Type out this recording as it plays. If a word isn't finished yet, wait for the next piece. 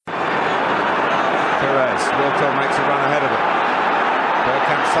Perez. Wiltor makes a run ahead of him.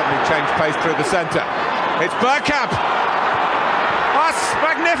 Bergkamp suddenly changed pace through the centre. It's Bergkamp! That's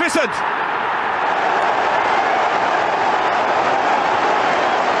magnificent!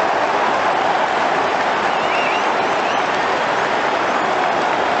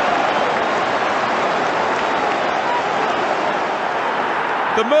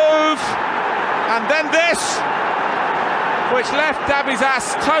 The move, and then this, which left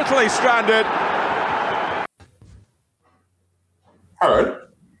Dabizas totally stranded. Hello,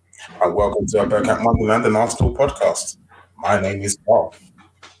 and welcome to our Bergkamp Wonderland and Arsenal podcast. My name is Bob,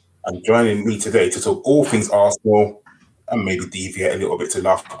 and joining me today to talk all things Arsenal and maybe deviate a little bit to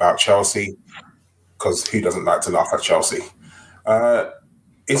laugh about Chelsea, because who doesn't like to laugh at Chelsea?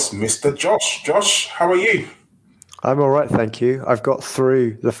 It's Mr. Josh. Josh, how are you? I'm all right, thank you. I've got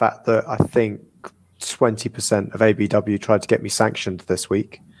through the fact that I think 20% of ABW tried to get me sanctioned this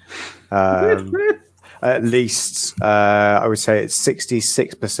week. At least, I would say it's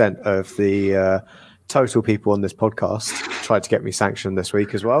 66% of the total people on this podcast tried to get me sanctioned this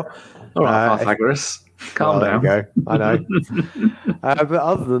week as well. All right, Pythagoras. Calm down. There we go. I know. But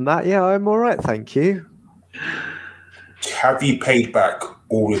other than that, yeah, I'm all right, thank you. Have you paid back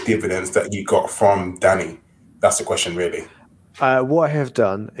all the dividends that you got from Danny? That's the question, really. What I have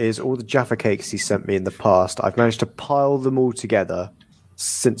done is all the Jaffa cakes he sent me in the past, I've managed to pile them all together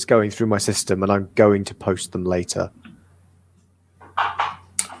since going through my system, and I'm going to post them later.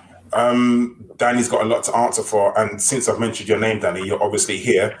 Danny's got a lot to answer for, and since I've mentioned your name, Danny, you're obviously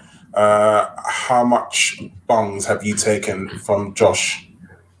here. How much bungs have you taken from Josh?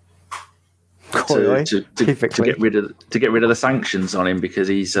 To get rid of the sanctions on him, because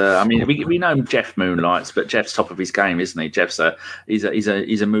he's we know Jeff moonlights, but Jeff's top of his game, isn't he? Jeff's he's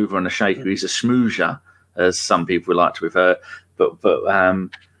a mover and a shaker. He's a smoozer, as some people like to refer. But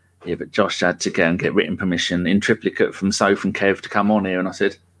Josh had to go and get written permission in triplicate from Soph and Kev to come on here, and I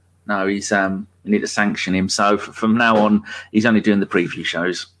said no, we need to sanction him. So from now on, he's only doing the preview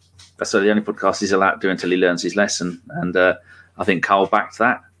shows. That's the only podcast he's allowed to do until he learns his lesson, and I think Carl backed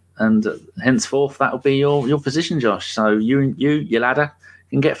that. And henceforth, that'll be your position, Josh. So your ladder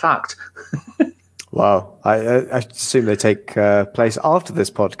can get fucked. Wow. I assume they take place after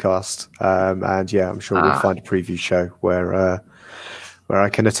this podcast. And yeah, I'm sure we'll find a preview show where I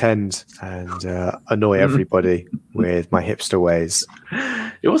can attend and annoy everybody with my hipster ways.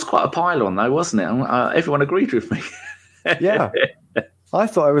 It was quite a pile-on, though, wasn't it? Everyone agreed with me. Yeah. I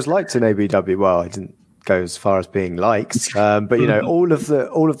thought I was liked in ABW. Well, I didn't go as far as being liked, but you know, all of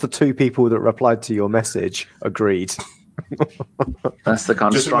the two people that replied to your message agreed. That's the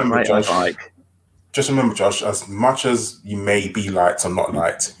kind of strike rate I like. Just remember, Josh, as much as you may be liked or not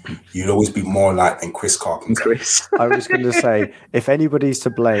liked, you'll always be more liked than Chris Carpenter. I was going to say, if anybody's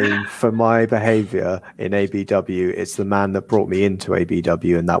to blame for my behaviour in ABW, it's the man that brought me into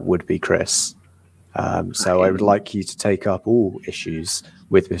ABW, and that would be Chris. So I would like you to take up all issues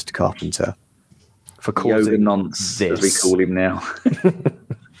with Mr. Carpenter. For Yoga nonce, as we call him now.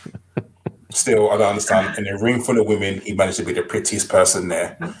 Still, I don't understand. In a room full of women, he managed to be the prettiest person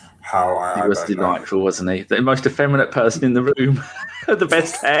there. He was delightful, wasn't he? The most effeminate person in the room. The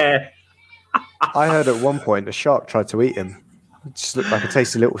best hair. I heard at one point a shark tried to eat him. It just looked like a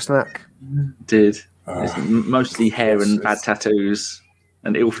tasty little snack. Did. Mostly hair and bad tattoos.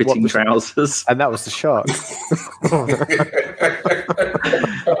 And ill-fitting trousers. And that was the shark.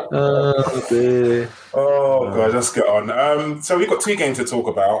 Oh, dear. Oh, God, let's get on. So we've got two games to talk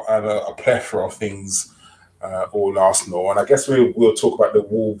about and a plethora of things all Arsenal. And I guess we'll talk about the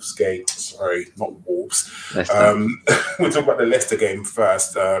Wolves game. Sorry, not Wolves. We'll talk about the Leicester game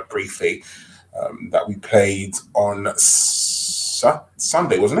first, briefly, that we played on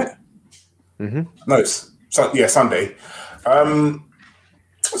Sunday, wasn't it? Mm-hmm. No, Sunday.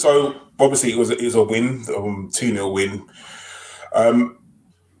 So obviously it was a win, 2-0 win.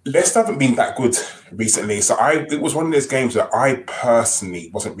 Leicester haven't been that good recently, so it was one of those games that I personally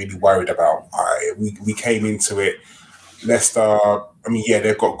wasn't really worried about. We came into it, Leicester. I mean, yeah,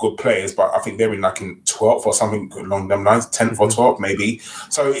 they've got good players, but I think they're in 12th or something along them lines, 10th or 12th maybe.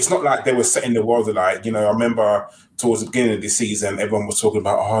 So it's not like they were setting the world alight. You know, I remember towards the beginning of the season, everyone was talking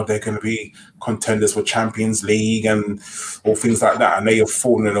about, they're going to be contenders for Champions League and all things like that, and they have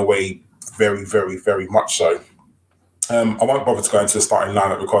fallen away very, very, very much so. I won't bother to go into the starting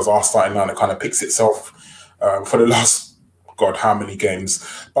lineup because our starting lineup kind of picks itself for the last, God, how many games.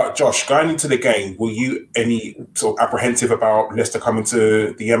 But Josh, going into the game, were you any sort of apprehensive about Leicester coming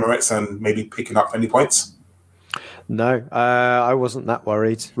to the Emirates and maybe picking up any points? No, I wasn't that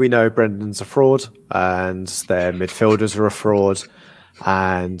worried. We know Brendan's a fraud and their midfielders are a fraud.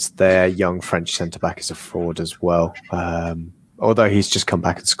 and their young French centre-back is a fraud as well, although he's just come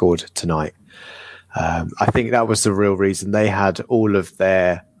back and scored tonight. I think that was the real reason. They had all of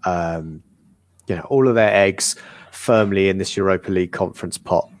their eggs firmly in this Europa League conference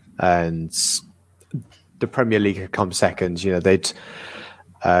pot, and the Premier League had come second. Jamie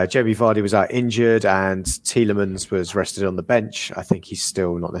Vardy was out injured and Tielemans was rested on the bench. I think he's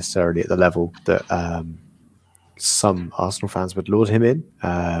still not necessarily at the level that some Arsenal fans would laud him in.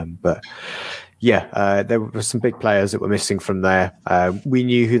 But there were some big players that were missing from there. We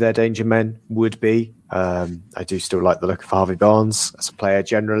knew who their danger men would be. I do still like the look of Harvey Barnes as a player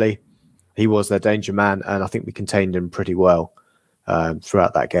generally. He was their danger man, and I think we contained him pretty well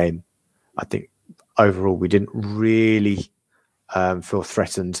throughout that game. I think overall we didn't really feel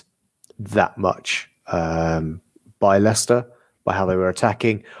threatened that much by Leicester, by how they were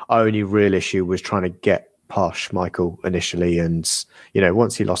attacking. Our only real issue was trying to get past Schmeichel initially, and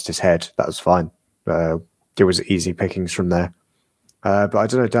once he lost his head, that was fine. There was easy pickings from there. But I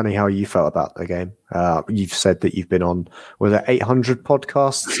don't know, Danny, how you felt about the game. You've said that you've been on, 800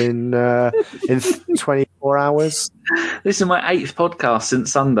 podcasts in 24 hours? This is my 8th podcast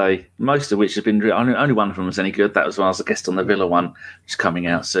since Sunday, most of which has been... Only one of them was any good. That was when I was a guest on the Villa one, which is coming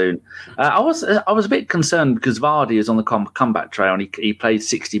out soon. I was a bit concerned because Vardy is on the comeback trail, and he played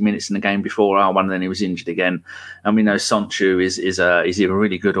 60 minutes in the game before our one, and then he was injured again. And we know Sonchu is either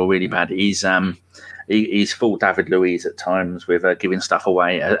really good or really bad. He's full David Luiz at times with giving stuff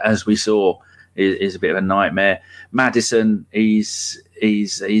away, as we saw, is a bit of a nightmare. Maddison, he's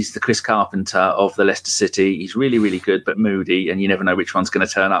the Chris Carpenter of the Leicester City. He's really, really good, but moody, and you never know which one's going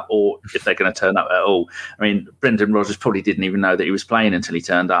to turn up or if they're going to turn up at all. I mean, Brendan Rodgers probably didn't even know that he was playing until he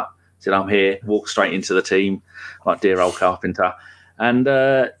turned up. Said, "I'm here," walked straight into the team, like dear old Carpenter. And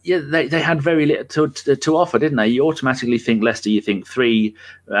they had very little to offer, didn't they? You automatically think Leicester. You think 3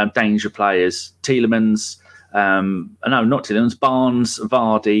 danger players: Tielemans, not Tielemans, Barnes,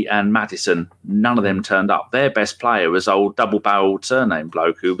 Vardy, and Maddison. None of them turned up. Their best player was old double-barreled surname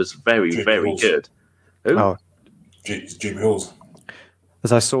bloke who was very, very good. Who? Oh, Jimmy Hills.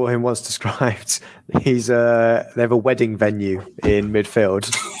 As I saw him once described, they have a wedding venue in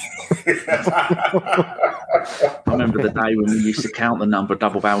midfield. I remember the day when we used to count the number of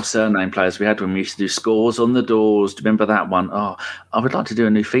double-barrel surname players we had when we used to do scores on the doors. Do you remember that one? Oh, I would like to do a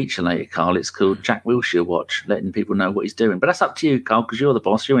new feature later, Carl. It's called Jack Wilshere Watch, letting people know what he's doing. But that's up to you, Carl, because you're the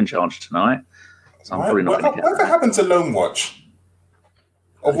boss. You're in charge tonight. So I'm probably not going to get Whatever happened to Loan Watch?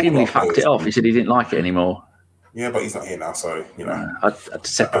 He fucked it off. He said he didn't like it anymore. Yeah, but he's not here now, so, A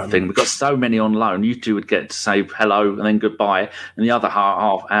separate thing. We've got so many on loan. You two would get to say hello and then goodbye, and the other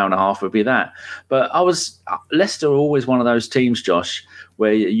hour and a half would be that. But Leicester are always one of those teams, Josh,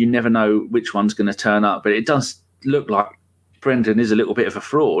 where you never know which one's going to turn up. But it does look like Brendan is a little bit of a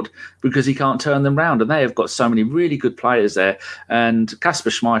fraud because he can't turn them round, and they have got so many really good players there. And Kasper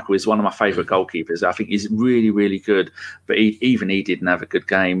Schmeichel is one of my favourite goalkeepers. I think he's really, really good, but he didn't have a good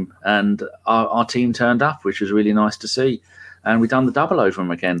game, and our team turned up, which was really nice to see. And we've done the double over him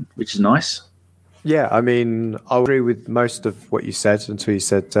again, which is nice. Yeah, I mean, I agree with most of what you said until you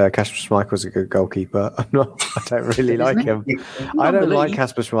said Kasper Schmeichel's a good goalkeeper. I don't really like him. I don't like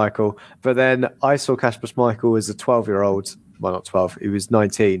Kasper Schmeichel, but then I saw Kasper Schmeichel as a 12-year-old. Well, not 12. He was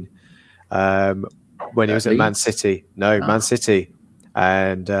 19 when he was at Man City. Man City,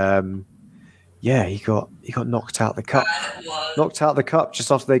 and he got knocked out the cup. Knocked out the cup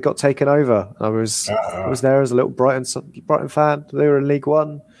just after they got taken over. I was there as a little Brighton fan. They were in League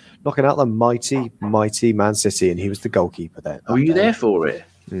One, knocking out the mighty Man City, and he was the goalkeeper then. Were you there for it?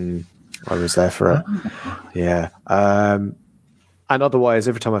 I was there for it. Yeah. And otherwise,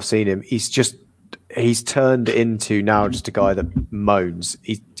 every time I've seen him, he's turned into now just a guy that moans.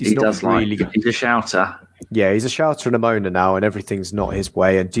 He not really good. He's a shouter. Yeah, he's a shouter and a moaner now, and everything's not his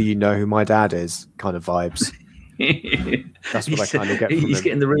way. And do you know who my dad is? Kind of vibes. That's what I kind of get from him. He's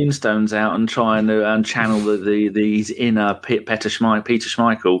getting the runestones out and trying to channel these inner Peter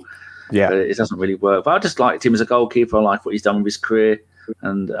Schmeichel. Yeah, but it doesn't really work. But I just liked him as a goalkeeper. I like what he's done with his career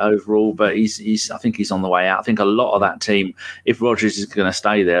and overall. But I think he's on the way out. I think a lot of that team, if Rodgers is going to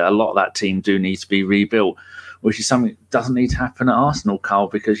stay there, a lot of that team do need to be rebuilt, which is something that doesn't need to happen at Arsenal, Carl,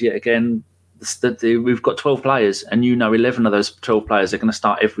 because yet again, we've got 12 players, and 11 of those 12 players are going to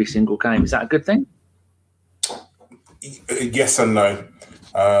start every single game. Is that a good thing? Yes and no.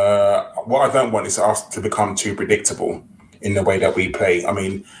 What I don't want is us to become too predictable in the way that we play. I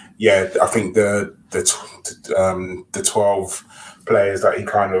mean, I think the 12 players that he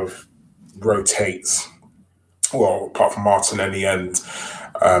kind of rotates, well, apart from Martinelli and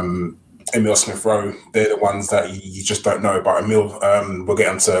Emil Smith-Rowe, they're the ones that you just don't know. But Emil, we'll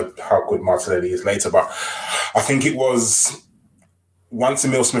get into how good Martinelli is later. But I think it was once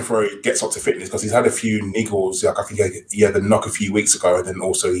Emil Smith-Rowe gets up to fitness, because he's had a few niggles. Like I think he had a knock a few weeks ago, and then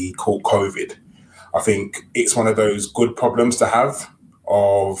also he caught COVID. I think it's one of those good problems to have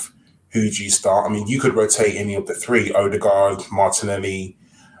of who do you start. I mean, you could rotate any of the three, Odegaard, Martinelli,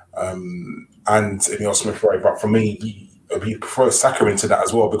 and Emil Smith-Rowe. But for me, you prefer Saka into that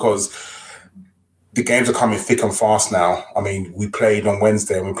as well, because the games are coming thick and fast now. I mean, we played on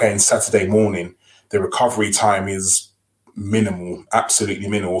Wednesday and we're playing Saturday morning. The recovery time is minimal, absolutely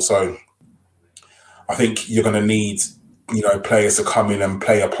minimal. So I think you're going to need, players to come in and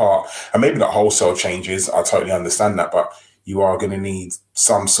play a part. And maybe that wholesale changes. I totally understand that, but you are going to need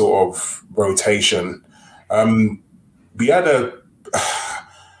some sort of rotation. We had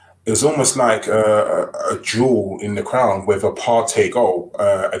it was almost like a jewel in the crown with a Partey goal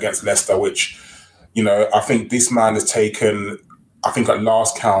against Leicester, which, I think this man has taken, I think at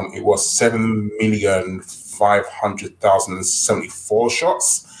last count, it was 7,500,074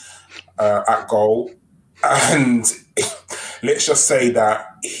 shots at goal. And let's just say that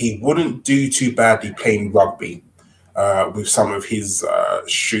he wouldn't do too badly playing rugby with some of his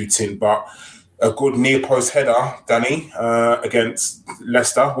shooting, but a good near post header, Danny, against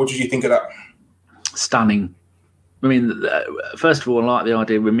Leicester. What did you think of that? Stunning. I mean, first of all, I like the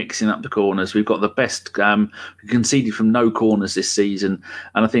idea we're mixing up the corners. We've got the best, we conceded from no corners this season.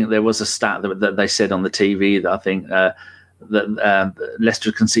 And I think there was a stat that they said on the TV that I think that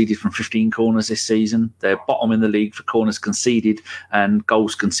Leicester conceded from 15 corners this season. They're bottom in the league for corners conceded and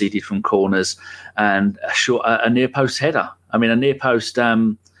goals conceded from corners, and a near post header. I mean, a near post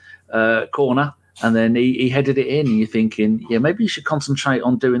corner. And then he headed it in, and you're thinking, yeah, maybe you should concentrate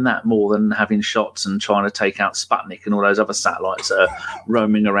on doing that more than having shots and trying to take out Sputnik and all those other satellites that are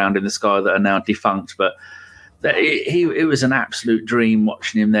roaming around in the sky that are now defunct. But it was an absolute dream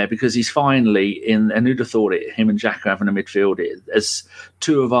watching him there, because he's finally in, and who'd have thought it, him and Xhaka having a midfield as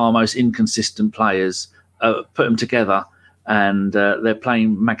two of our most inconsistent players, put them together. And they're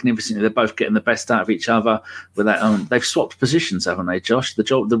playing magnificently. They're both getting the best out of each other. They've swapped positions, haven't they, Josh?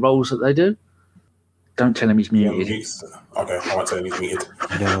 The roles that they do. Don't tell him he's muted. Okay, I won't tell him he's muted.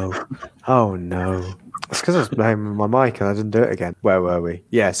 No. Oh, no. It's because I was playing with my mic and I didn't do it again. Where were we?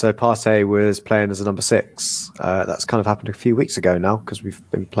 Yeah, so Partey was playing as a number 6. That's kind of happened a few weeks ago now, because we've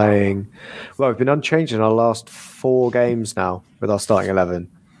been playing... Well, we've been unchanged in our last 4 games now with our starting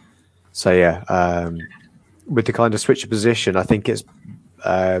 11. So, yeah, with the kind of switch of position, I think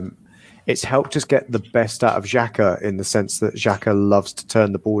it's helped us get the best out of Xhaka, in the sense that Xhaka loves to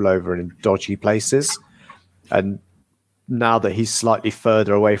turn the ball over in dodgy places. And now that he's slightly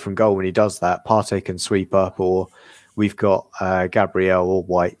further away from goal when he does that, Partey can sweep up, or we've got Gabriel or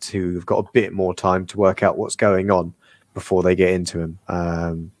White who've got a bit more time to work out what's going on before they get into him.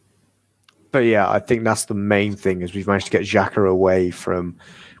 But yeah, I think that's the main thing, is we've managed to get Xhaka away from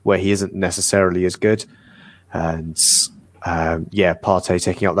where he isn't necessarily as good. And Partey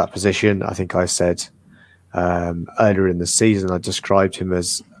taking up that position. I think I said earlier in the season, I described him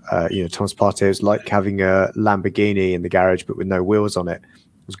as, Thomas Partey is like having a Lamborghini in the garage, but with no wheels on it.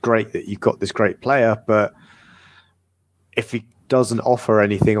 It was great that you've got this great player, but if he doesn't offer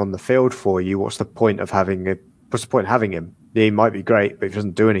anything on the field for you, what's the point of having him? He might be great, but if he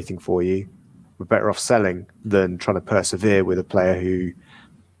doesn't do anything for you, we're better off selling than trying to persevere with a player who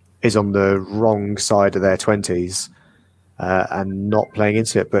is on the wrong side of their 20s. And not playing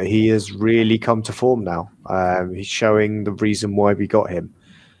into it, but he has really come to form now. He's showing the reason why we got him.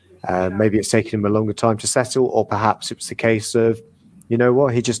 Maybe it's taken him a longer time to settle, or perhaps it was the case of,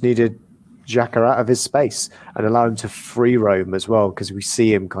 he just needed Xhaka out of his space and allow him to free roam as well, because we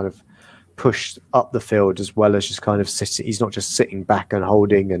see him kind of pushed up the field as well as just kind of sitting. He's not just sitting back and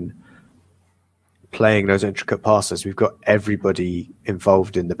holding and playing those intricate passes. We've got everybody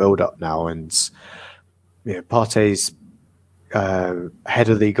involved in the build-up now, and Partey's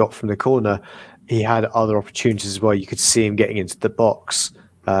header that he got from the corner, he had other opportunities as well. You could see him getting into the box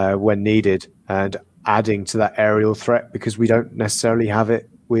when needed and adding to that aerial threat, because we don't necessarily have it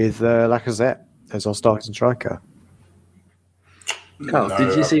with Lacazette as our starting striker. Carl,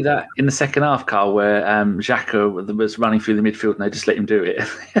 did you see that in the second half, Carl, where Xhaka was running through the midfield and they just let him do it?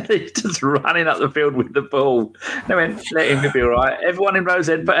 He's just running up the field with the ball. They went, let him be all right. Everyone in Rose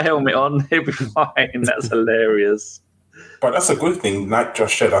End, put a helmet on. He'll be fine. That's hilarious. But that's a good thing. Like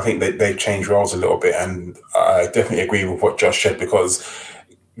Josh said, I think they've changed roles a little bit, and I definitely agree with what Josh said, because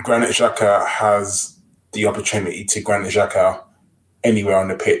Granit Xhaka has the opportunity to Granit Xhaka anywhere on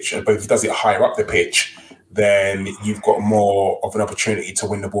the pitch, but if he does it higher up the pitch, then you've got more of an opportunity to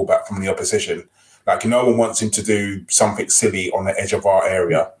win the ball back from the opposition. Like, no one wants him to do something silly on the edge of our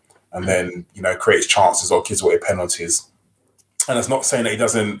area and then, creates chances or gives away penalties. And that's not saying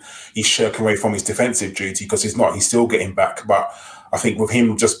that he's shirking away from his defensive duty, because he's not. He's still getting back. But I think with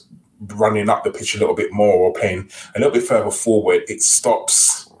him just running up the pitch a little bit more or playing a little bit further forward, it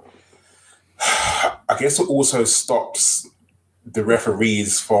stops. I guess it also stops the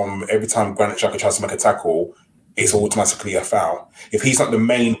referees from, every time Granit Xhaka tries to make a tackle, it's automatically a foul. If he's not the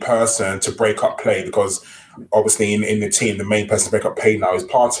main person to break up play, because obviously in the team, the main person to break up play now is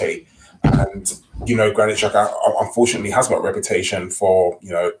Partey. And, Granit Xhaka, unfortunately, has got a reputation for,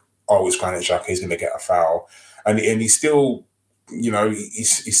 it's Granit Xhaka, he's going to get a foul. And he's still,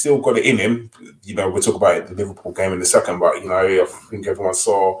 he's still got it in him. We'll talk about the Liverpool game in a second, but, I think everyone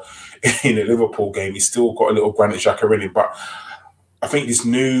saw in the Liverpool game, he's still got a little Granit Xhaka in him. But I think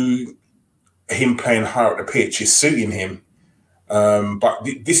him playing higher up the pitch is suiting him. But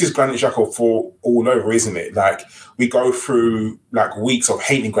this is Granit Xhaka for all over, isn't it? Like, we go through like weeks of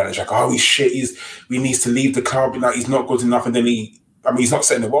hating Granit Xhaka. Oh, he's shit. He needs to leave the club. Like, he's not good enough. And then he's not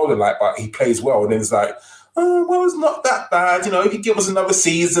setting the world alight, but he plays well. And then it's like, oh, well, it's not that bad. If he give us another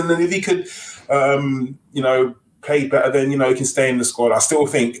season, and if he could, play better, then, he can stay in the squad. I still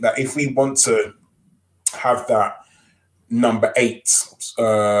think that if we want to have that number 8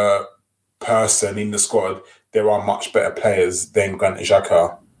 person in the squad, there are much better players than Granit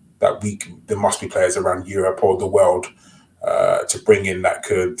Xhaka. There must be players around Europe or the world to bring in that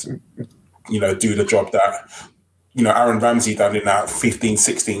could, do the job that, Aaron Ramsey done in that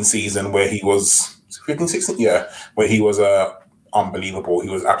 15-16 season where he was 15-16, where he was unbelievable. He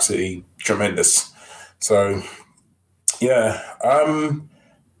was absolutely tremendous. So,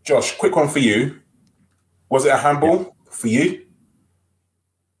 Josh, quick one for you. Was it a handball for you?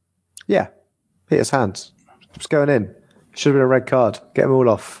 Yeah, hit his hands. It's going in. Should have been a red card. Get them all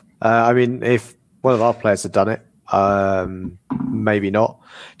off. If one of our players had done it, maybe not.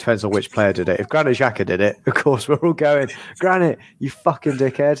 Depends on which player did it. If Granit Xhaka did it, of course, we're all going, Granit, you fucking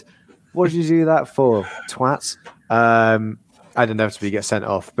dickhead. What did you do that for, twat? And inevitably get sent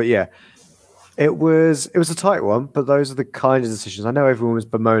off. But yeah, it was a tight one, but those are the kind of decisions. I know everyone was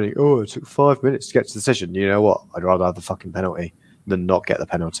bemoaning, it took 5 minutes to get to the decision. You know what? I'd rather have the fucking penalty than not get the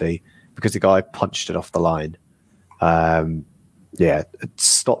penalty, because the guy punched it off the line. It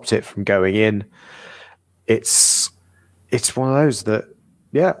stopped it from going in. It's one of those that,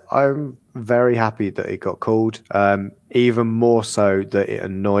 I'm very happy that it got called. Even more so that it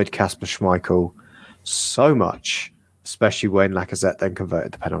annoyed Kasper Schmeichel so much, especially when Lacazette then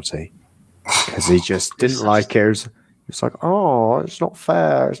converted the penalty, because he just didn't like it. It's like, it's not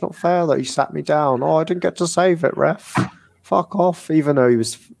fair. It's not fair that he sat me down. I didn't get to save it, ref. Fuck off. Even though he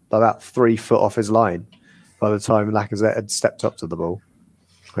was about 3 foot off his line by the time Lacazette had stepped up to the ball.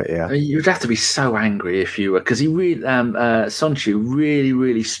 But yeah, you'd have to be so angry if you were, because he really, Sonchi really,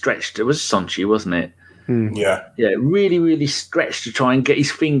 really stretched. It was Sonchi, wasn't it? Yeah, really, really stretched to try and get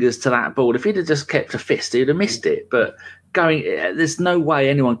his fingers to that ball. If he'd have just kept a fist, he'd have missed it. But there's no way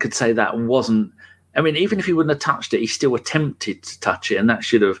anyone could say that wasn't. I mean, even if he wouldn't have touched it, he still attempted to touch it, and that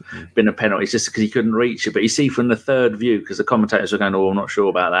should have been a penalty. It's just because he couldn't reach it. But you see from the third view, because the commentators were going, I'm not sure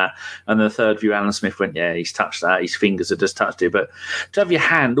about that. And the third view, Alan Smith went, he's touched that. His fingers have just touched it. But to have your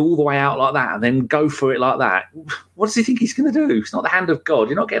hand all the way out like that and then go for it like that, what does he think he's going to do? It's not the hand of God.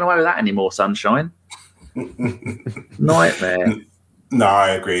 You're not getting away with that anymore, sunshine. Nightmare. No, I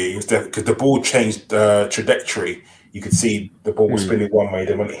agree. It's because the ball changed trajectory. You could see the ball was spinning one way,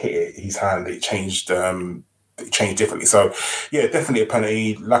 then when it hit his hand, it changed differently. So, definitely a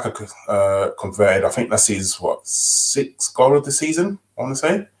penalty. Laka converted. I think that's his, 6th goal of the season, I want to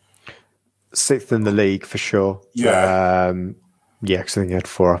say. 6th in the league, for sure. Yeah. Because I think he had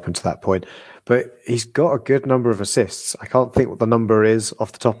 4 up until that point. But he's got a good number of assists. I can't think what the number is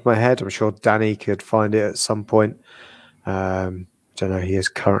off the top of my head. I'm sure Danny could find it at some point. Don't know. He is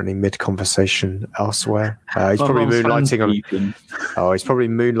currently mid-conversation elsewhere. He's probably moonlighting on. He's probably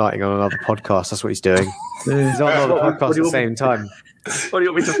moonlighting on another podcast. That's what he's doing. He's on another podcast at the same time. What do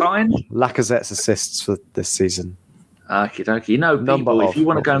you want me to find? Lacazette's assists for this season. Okie dokie. People, if you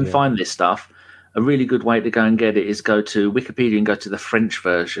want to go and find this stuff, a really good way to go and get it is go to Wikipedia and go to the French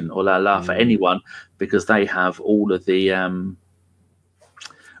version, or La for anyone, because they have all of the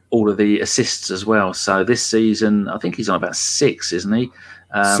assists as well. So this season, I think he's on about 6, isn't he? 6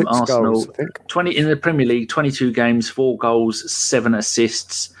 Arsenal, goals, I think. 20 in the Premier League, 22 games, 4 goals, 7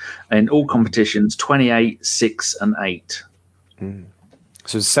 assists in all competitions, 28, 6 and 8.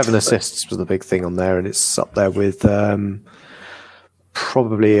 So 7 assists was the big thing on there, and it's up there with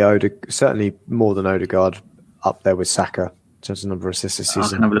probably certainly more than Odegaard, up there with Saka in terms of number of assists this I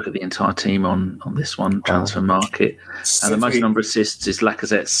season. can have a look at the entire team on this one, Transfer Market. And the most number of assists is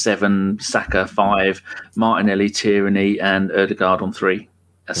Lacazette 7, Saka 5, Martinelli, Tierney, and Ødegaard on 3.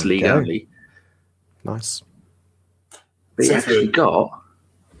 That's league only. Nice. But he actually got,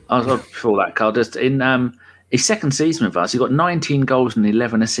 before that, Carl, just in his second season with us, he got 19 goals and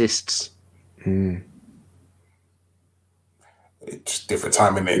 11 assists. It's different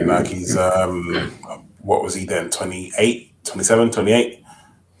time, isn't it? Like he's, what was he then? 28? 27, 28.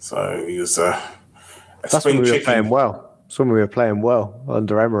 So he was that's when we were playing well. That's when we were playing well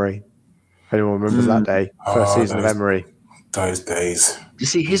under Emery. If anyone remembers that day, first season of Emery. Those days. You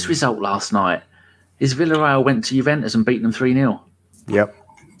see his result last night? His Villarreal went to Juventus and beat them 3-0. Yep.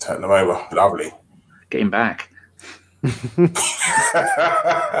 Turn them over. Lovely. Get him back.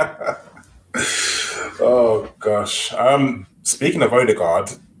 Oh, gosh. Speaking of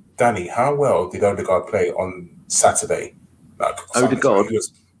Ødegaard, Danny, how well did Ødegaard play on Saturday?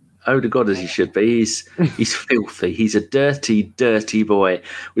 Ødegaard as he should be. He's filthy. He's a dirty, dirty boy.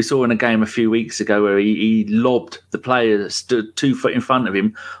 We saw in a game a few weeks ago where he lobbed the player that stood 2 foot in front of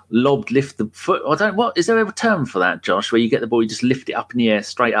him, lift the foot. Is there a term for that, Josh, where you get the ball, you just lift it up in the air,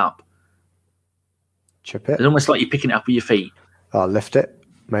 straight up? Chip it. It's almost like you're picking it up with your feet. Oh, lift it,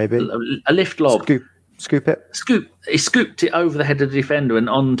 maybe. A lift lob. Scoop it. He scooped it over the head of the defender and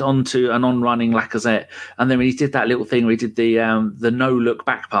onto an on-running Lacazette. And then when he did that little thing where he did the no-look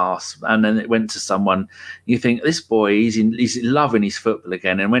back pass and then it went to someone, you think, this boy, he's loving his football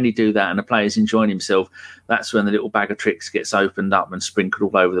again. And when he do that and the player's enjoying himself, that's when the little bag of tricks gets opened up and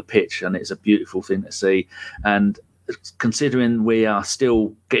sprinkled all over the pitch. And it's a beautiful thing to see. And considering we are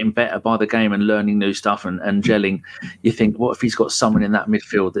still getting better by the game and learning new stuff and gelling, you think, what if he's got someone in that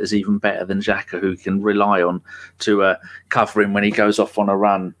midfield that is even better than Xhaka, who can rely on to cover him when he goes off on a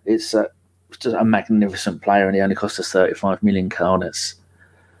run? It's just a magnificent player, and he only cost us 35 million, Carl.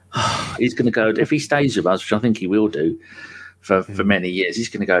 He's going to go, if he stays with us, which I think he will do for many years, he's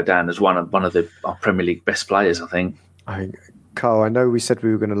going to go down as one of our Premier League best players, I think. Carl, I know we said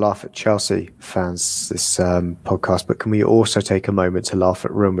we were going to laugh at Chelsea fans this podcast, but can we also take a moment to laugh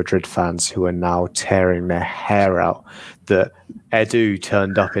at Real Madrid fans who are now tearing their hair out that Edu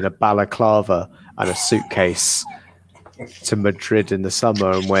turned up in a balaclava and a suitcase to Madrid in the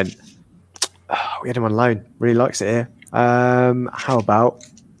summer and went, we had him on loan, really likes it here. How about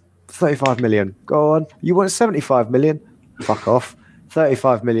 35 million? Go on. You want 75 million? Fuck off.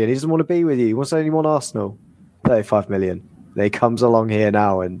 35 million. He doesn't want to be with you. He wants only one Arsenal. 35 million. He comes along here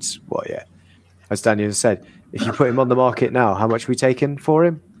now and, as Daniel said, if you put him on the market now, how much are we taking for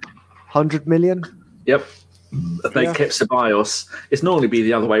him? 100 million? Yep. They kept Ceballos. It's normally be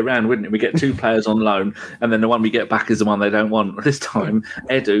the other way around, wouldn't it? We get 2 players on loan, and then the one we get back is the one they don't want. This time,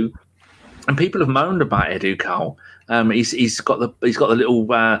 Edu, and people have moaned about Edu, Carl. He's got the little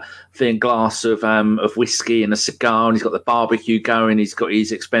glass of whiskey and a cigar, and he's got the barbecue going. He's got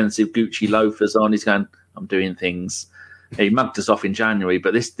his expensive Gucci loafers on. He's going, I'm doing things. He mugged us off in January,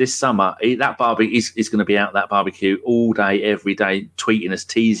 but this summer, that barbecue is going to be out, that barbecue all day, every day, tweeting us,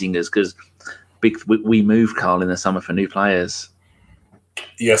 teasing us, because we move, Carl, in the summer for new players.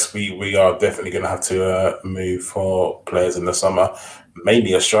 Yes, we are definitely going to have to move for players in the summer,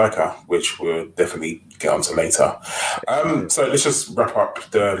 mainly a striker, which we'll definitely get onto later. So let's just wrap up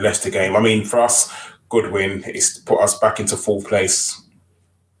the Leicester game. I mean, for us, good win. It's put us back into 4th place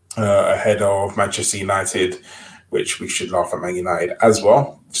ahead of Manchester United, which we should laugh at Man United as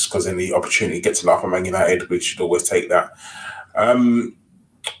well, just because in the opportunity to get to laugh at Man United, we should always take that.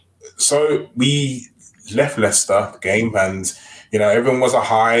 So we left Leicester game and, everyone was a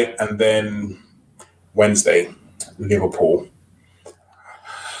high, and then Wednesday, Liverpool.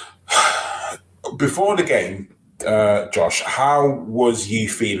 Before the game, Josh, how was you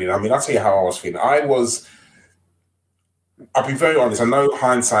feeling? I mean, I'll tell you how I was feeling. I'll be very honest. I know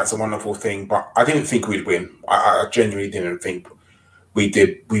hindsight's a wonderful thing, but I didn't think we'd win. I genuinely didn't think we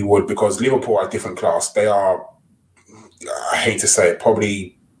would, because Liverpool are a different class. They are, I hate to say it,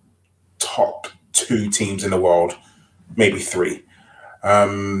 probably top 2 teams in the world, maybe 3.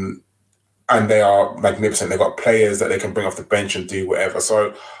 And they are magnificent. They've got players that they can bring off the bench and do whatever.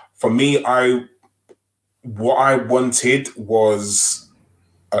 So for me, what I wanted was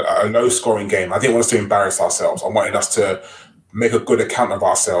a low-scoring game. I didn't want us to embarrass ourselves. I wanted us to make a good account of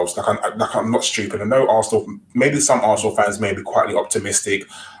ourselves. I'm not stupid. I know maybe some Arsenal fans may be quietly optimistic.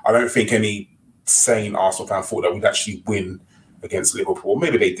 I don't think any sane Arsenal fan thought that we'd actually win against Liverpool.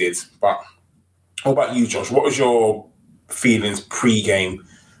 Maybe they did. But what about you, Josh? What was your feelings pre-game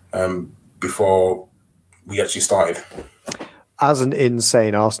before we actually started? as an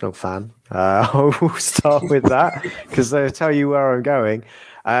insane Arsenal fan, I will start with that because they'll tell you where I'm going.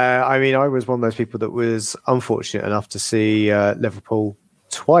 I mean, I was one of those people that was unfortunate enough to see Liverpool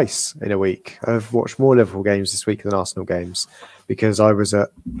twice in a week. I've watched more Liverpool games this week than Arsenal games because I was at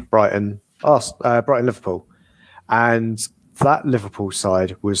Brighton Liverpool, and that Liverpool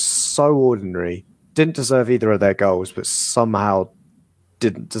side was so ordinary. Didn't deserve either of their goals, but somehow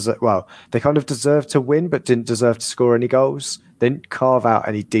didn't deserve. Well, they kind of deserved to win, but didn't deserve to score any goals. They didn't carve out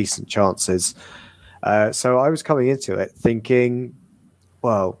any decent chances. So I was coming into it thinking,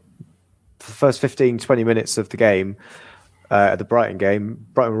 well, for the first 15, 20 minutes of the game, at the Brighton game,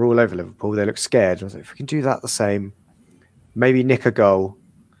 Brighton were all over Liverpool. They looked scared. I was like, if we can do that the same, maybe nick a goal,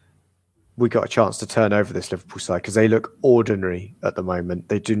 we got a chance to turn over this Liverpool side because they look ordinary at the moment.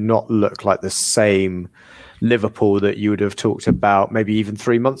 They do not look like the same Liverpool that you would have talked about maybe even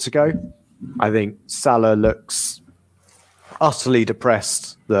 3 months ago. I think Salah looks utterly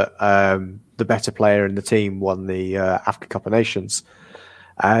depressed that the better player in the team won the Africa Cup of Nations.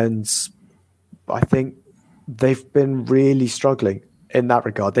 And I think they've been really struggling in that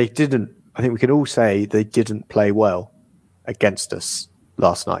regard. I think we can all say they didn't play well against us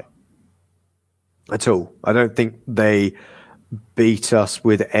last night at all. I don't think they beat us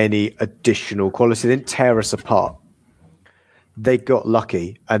with any additional quality. They didn't tear us apart. They got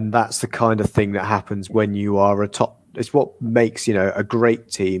lucky, and that's the kind of thing that happens when you are a top. It's what makes, a great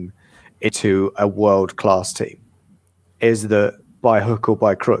team into a world-class team, is that by hook or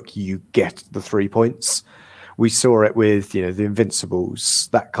by crook, you get the 3 points. We saw it with, the Invincibles,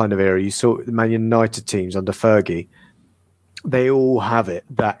 that kind of era. You saw the Man United teams under Fergie. They all have it,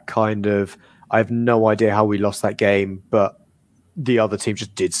 that kind of, I have no idea how we lost that game, but the other team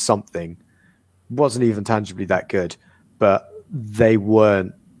just did something. Wasn't even tangibly that good, but they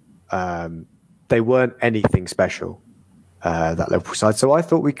weren't anything special, that Liverpool side. So I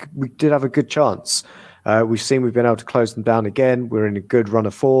thought we did have a good chance. We've been able to close them down again. We're in a good run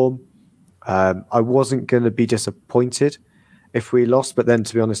of form. I wasn't going to be disappointed if we lost, but then,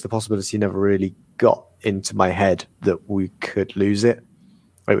 to be honest, the possibility never really got into my head that we could lose it.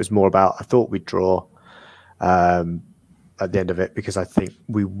 It was more about, I thought we'd draw at the end of it because I think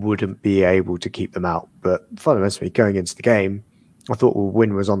we wouldn't be able to keep them out. But fundamentally, going into the game, I thought a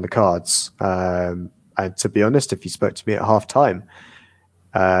win was on the cards. And to be honest, if you spoke to me at half time,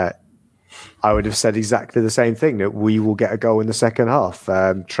 I would have said exactly the same thing, that we will get a goal in the second half.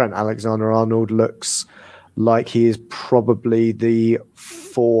 Trent Alexander-Arnold looks like he is probably the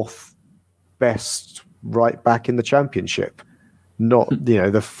fourth best right back in the Championship. Not,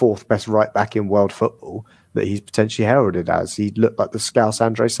 the fourth best right back in world football that he's potentially heralded as. He looked like the Scouse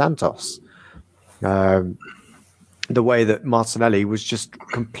Andre Santos. The way that Martinelli was just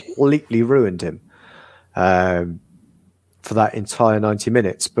completely ruined him for that entire 90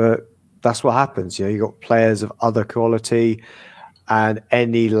 minutes. But that's what happens. You got players of other quality, and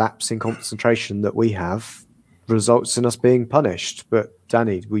any lapse in concentration that we have results in us being punished. But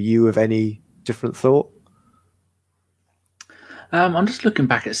Danny, were you of any different thought? I'm just looking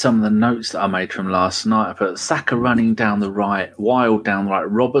back at some of the notes that I made from last night. I put Saka running down the right, Wild down the right.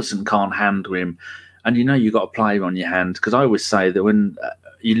 Robertson can't handle him. And you've got a player on your hand. Because I always say that when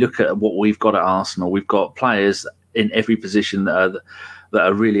you look at what we've got at Arsenal, we've got players in every position that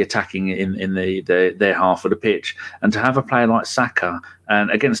are really attacking in their half of the pitch. And to have a player like Saka,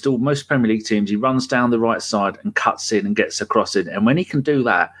 and against most Premier League teams, he runs down the right side and cuts in and gets across it. And when he can do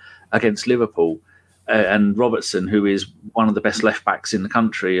that against Liverpool, and Robertson, who is one of the best left backs in the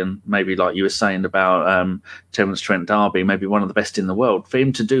country, and maybe like you were saying about Terence Trent D'Arby, maybe one of the best in the world, for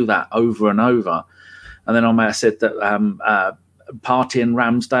him to do that over and over. And then I may have said that Partey and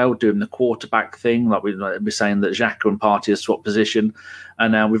Ramsdale doing the quarterback thing, like we're saying that Xhaka and Partey have swapped position,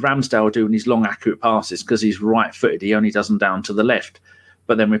 and now with Ramsdale doing his long accurate passes because he's right-footed, he only does them down to the left.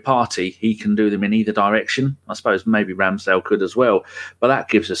 But then with Partey, he can do them in either direction. I suppose maybe Ramsdale could as well. But that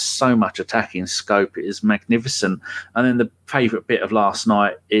gives us so much attacking scope. It is magnificent. And then the favourite bit of last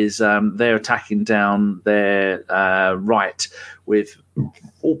night is they're attacking down their right with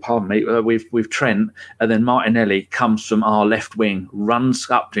Trent. And then Martinelli comes from our left wing, runs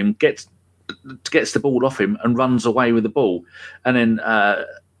up to him, gets the ball off him and runs away with the ball. And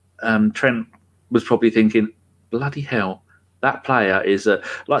then Trent was probably thinking, bloody hell. That player is,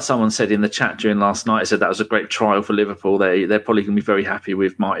 like someone said in the chat during last night, said that was a great trial for Liverpool. They're probably going to be very happy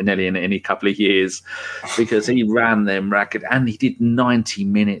with Martinelli in a couple of years because he ran them ragged and he did 90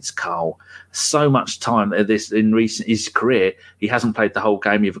 minutes, Carl. So much time in his career. He hasn't played the whole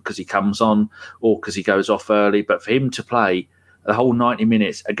game either because he comes on or because he goes off early. But for him to play the whole 90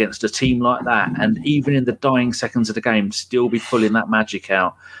 minutes against a team like that, and even in the dying seconds of the game, still be pulling that magic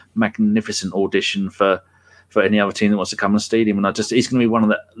out. Magnificent audition for any other team that wants to come and steal him. And he's going to be one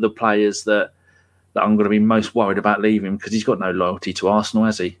of the players that I'm going to be most worried about leaving, because he's got no loyalty to Arsenal,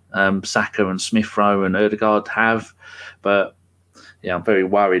 has he? Saka and Smith Rowe and Ødegaard have, but yeah, I'm very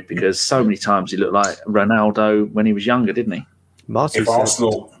worried because so many times he looked like Ronaldo when he was younger, didn't he? Marty if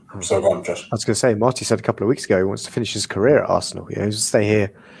Arsenal... So go on, Josh. I was going to say, Marty said a couple of weeks ago he wants to finish his career at Arsenal. You know, he'll stay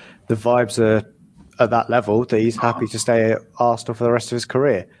here. The vibes are at that level that he's happy to stay at Arsenal for the rest of his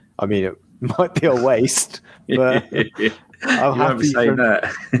career. I mean, it might be a waste, but I'm happy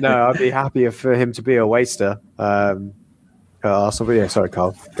that. No, I'd be happier for him to be a waster. Arsenal, but yeah, sorry,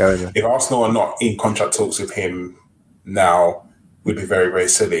 Carl. Go in there. If Arsenal are not in contract talks with him now, would be very, very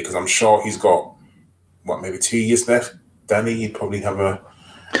silly, because I'm sure he's got, maybe 2 years left. Danny, he'd probably have a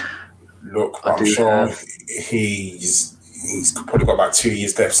look, but I'm sure he's probably got about 2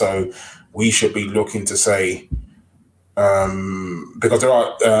 years left, so we should be looking to say, because there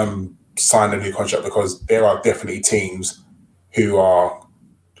are sign a new contract, because there are definitely teams who are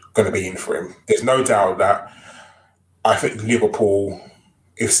going to be in for him. There's no doubt that I think Liverpool,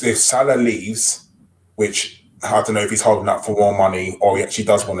 if Salah leaves, which I don't know if he's holding up for more money or he actually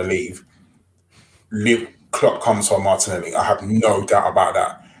does want to leave, Klopp comes for Martinelli. I have no doubt about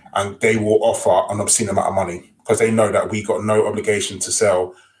that. And they will offer an obscene amount of money because they know that we got no obligation to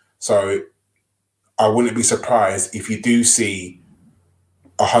sell. So I wouldn't be surprised if you do see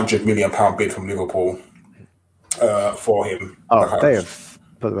 £100 million bid from Liverpool for him. By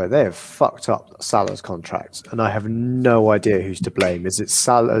the way, they have fucked up Salah's contract, and I have no idea who's to blame. Is it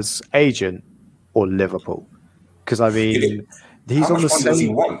Salah's agent or Liverpool? Because I mean, he's on the same. Does he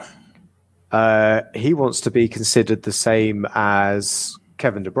want? He wants to be considered the same as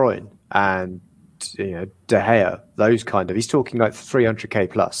Kevin De Bruyne and De Gea, those kind of. He's talking like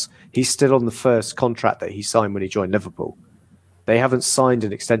 300k plus. He's still on the first contract that he signed when he joined Liverpool. They haven't signed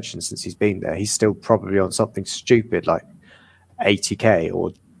an extension since he's been there. He's still probably on something stupid like 80k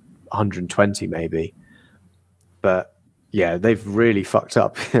or 120 maybe. But yeah, they've really fucked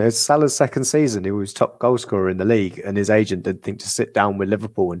up. It's Salah's second season. He was top goal scorer in the league, and his agent didn't think to sit down with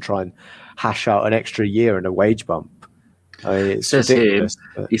Liverpool and try and hash out an extra year and a wage bump. It says here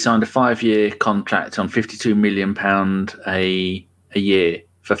he signed a 5-year contract on £52 million a year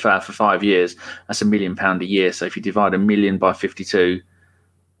for 5 years. That's £1 million a year. So if you divide $1 million by 52,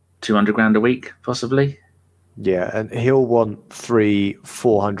 200 grand a week, possibly. Yeah, and he'll want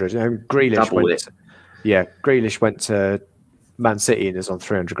 300-400. Grealish Grealish went to Man City and is on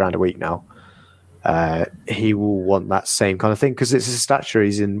 300 grand a week now. He will want that same kind of thing because it's his stature.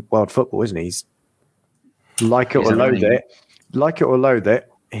 He's in world football, isn't he? He's like it or loathe it,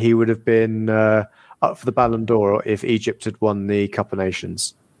 he would have been up for the Ballon d'Or if Egypt had won the Cup of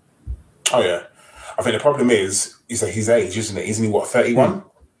Nations. Oh yeah, I think the problem is that his age, isn't it? Isn't he 31?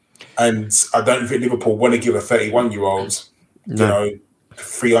 And I don't think Liverpool want to give a 31-year-old,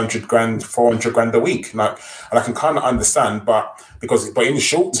 300 grand, 400 grand a week. And I can kind of understand, but in the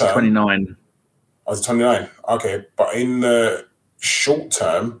short term, 29. I was 29. Okay, but in the short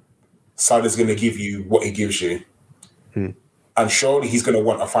term, Salah's going to give you what he gives you. And surely he's going to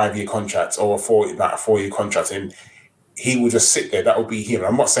want a 5-year contract or a 4-year contract, and he will just sit there. That will be him.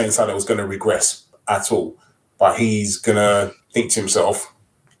 I'm not saying Salah was going to regress at all, but he's going to think to himself,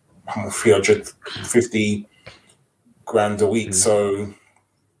 I'm 350 grand a week. So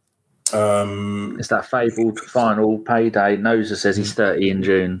it's that fabled final payday. Noza says he's 30 in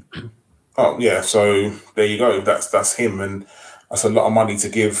June. Oh yeah, so there you go. That's him, and that's a lot of money to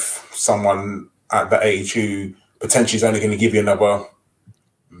give someone at that age who potentially is only going to give you another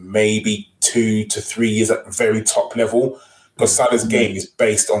maybe 2 to 3 years at the very top level. Because Salah's game is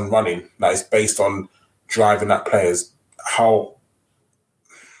based on running. It's based on driving at players,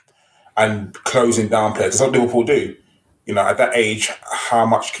 and closing down players. That's what Liverpool do. At that age, how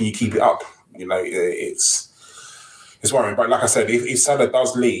much can you keep it up? It's worrying. But like I said, if Salah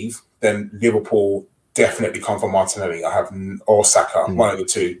does leave, then Liverpool definitely come for Martinelli. Or Saka, one of the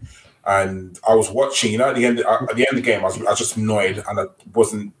two. And I was watching, at the end of the game, I was just annoyed and I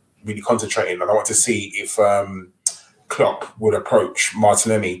wasn't really concentrating. And I wanted to see if Klopp would approach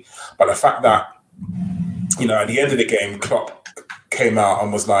Martinelli. But the fact that, at the end of the game, Klopp came out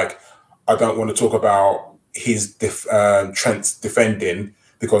and was like, I don't want to talk about his Trent's defending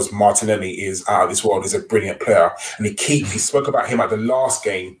because Martinelli is out of this world. He's a brilliant player. And he spoke about him at the last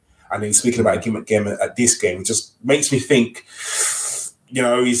game, and then he's speaking about him again at this game. It just makes me think,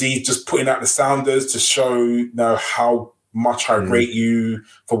 is he just putting out the sounders to show how much I rate you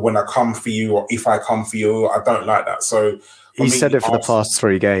for when I come for you, or if I come for you. I don't like that. So he said it for the past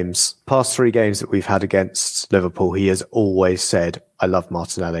 3 games. Past 3 games that we've had against Liverpool, he has always said, I love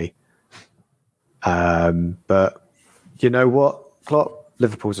Martinelli. But you know what, Klopp?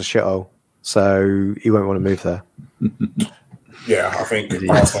 Liverpool's a shithole, so he won't want to move there. Yeah, I think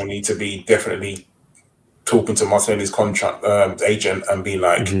Arsenal need to be definitely talking to Martinelli's contract agent and be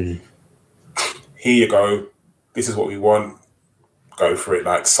like, here you go. This is what we want. Go for it,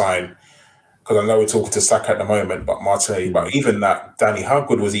 like sign. Because I know we're talking to Saka at the moment, but Martinelli, but even that, Danny, how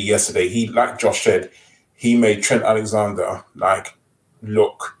good was he yesterday? He, like Josh said, he made Trent Alexander like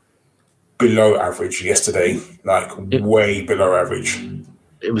look below average yesterday, like way below average.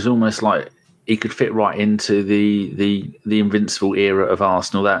 It was almost like he could fit right into the invincible era of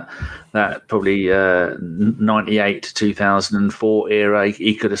Arsenal. That probably 98 to 2004 era.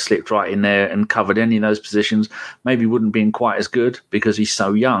 He could have slipped right in there and covered any of those positions. Maybe wouldn't been quite as good because he's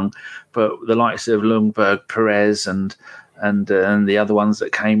so young. But the likes of Ljungberg, Perez, and the other ones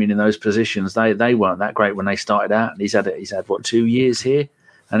that came in those positions, they weren't that great when they started out. And he's had what, 2 years here.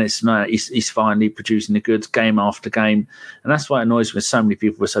 And he's finally producing the goods game after game. And that's why it annoys me. So many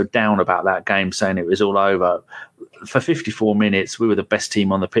people were so down about that game, saying it was all over. For 54 minutes, we were the best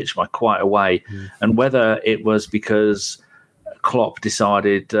team on the pitch by quite a way. And whether it was because Klopp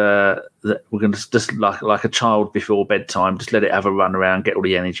decided that we're going to just like a child before bedtime, just let it have a run around, get all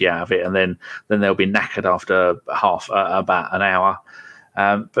the energy out of it, and then they'll be knackered after about an hour.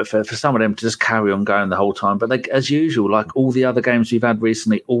 But for some of them to just carry on going the whole time. But like, as usual, like all the other games we've had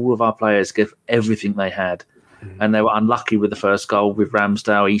recently, all of our players give everything they had. And they were unlucky with the first goal with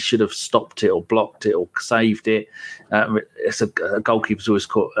Ramsdale. He should have stopped it or blocked it or saved it. It's a goalkeeper's always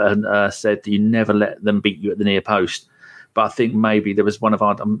said that you never let them beat you at the near post. But I think maybe there was might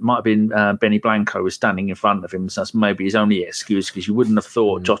have been Benny Blanco was standing in front of him. So that's maybe his only excuse, because you wouldn't have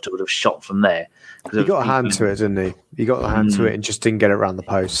thought Jota would have shot from there. He got a hand to it, didn't he? He got a hand to it and just didn't get it around the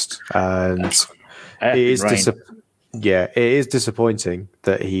post. And it is disappointing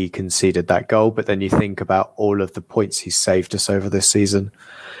that he conceded that goal. But then you think about all of the points he's saved us over this season.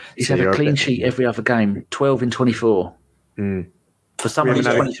 He's had a clean sheet every other game, 12 in 24. For someone who's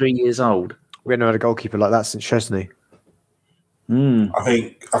 23 years old. We haven't had a goalkeeper like that since Chesney. I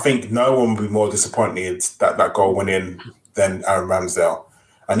think no one would be more disappointed that goal went in than Aaron Ramsdale.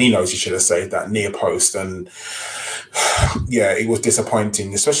 And he knows he should have saved that near post. And yeah, it was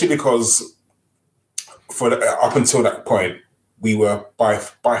disappointing, especially because up until that point, we were by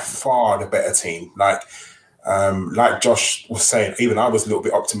far the better team. Like Josh was saying, even I was a little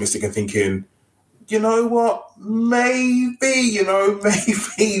bit optimistic and thinking, you know what, maybe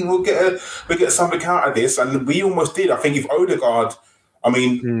we'll get something out of this. And we almost did. I think if Odegaard,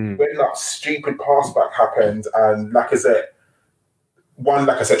 when that stupid pass back happened and Lacazette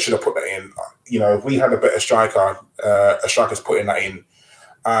should have put that in. If we had a better striker, a striker's putting that in.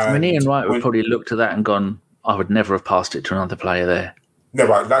 Ian Wright would probably looked at that and gone, I would never have passed it to another player there. No,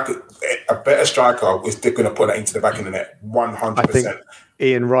 right. Like a better striker was going to put that into the back of the net, 100%. I think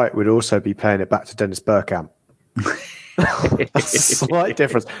Ian Wright would also be playing it back to Dennis Bergkamp. A slight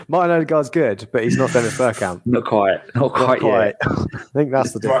difference. Martin Odegaard's good, but he's not Dennis Bergkamp. Not quite yet. I think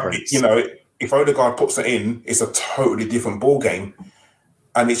that's the difference. But, if Odegaard puts it in, it's a totally different ball game,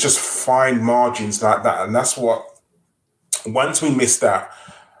 and it's just fine margins like that. And that's what. Once we missed that,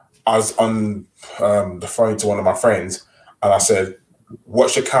 I was on the phone to one of my friends, and I said,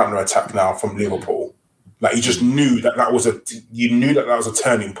 "Watch the counter attack now from Liverpool." Like you just knew that was a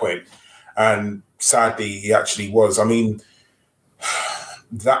turning point, and sadly, he actually was.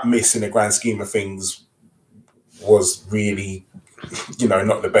 That miss in the grand scheme of things was really,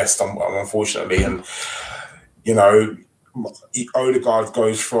 not the best, unfortunately. And Odegaard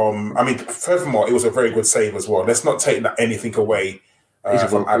goes from. Furthermore, it was a very good save as well. Let's not take anything away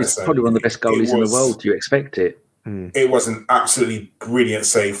from Alisson. He's probably one of the best goalies in the world. You expect it. It was an absolutely brilliant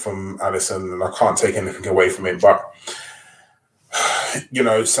save from Alisson, and I can't take anything away from it. But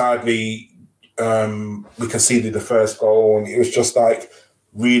sadly, we conceded the first goal, and it was just like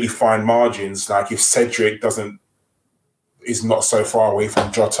really fine margins. Like if Cedric is not so far away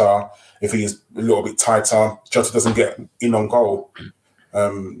from Jota, if he is a little bit tighter, Jota doesn't get in on goal.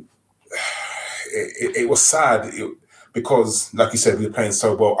 It was sad. Because, like you said, we were playing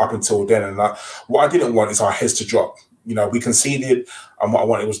so well up until then. And what I didn't want is our heads to drop. We conceded, and what I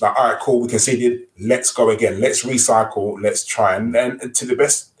wanted was like, all right, cool, we conceded. Let's go again. Let's recycle. Let's try. And to the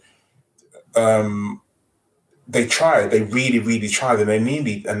best, they tried. They really, really tried. And they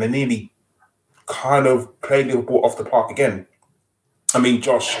nearly kind of played Liverpool off the park again. I mean,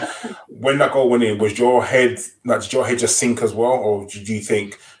 Josh, when that goal went in, was your head, did your head just sink as well? Or did you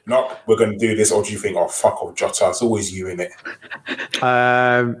think, no, we're going to do this? Or do you think, oh, fuck off, Jota, it's always you in it?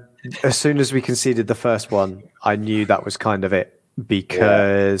 As soon as we conceded the first one, I knew that was kind of it,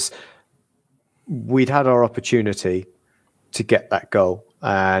 because we'd had our opportunity to get that goal.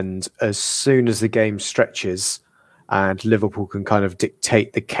 And as soon as the game stretches and Liverpool can kind of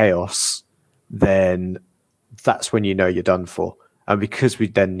dictate the chaos, then that's when you know you're done for. And because we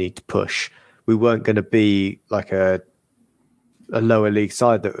then need to push, we weren't going to be like a lower league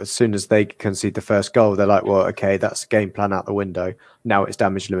side that as soon as they concede the first goal, they're like, well, okay, that's the game plan out the window. Now it's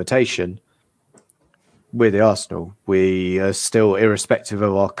damage limitation. We're the Arsenal. We are still, irrespective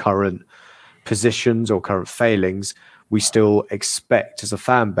of our current positions or current failings, we still expect as a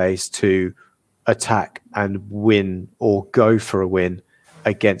fan base to attack and win or go for a win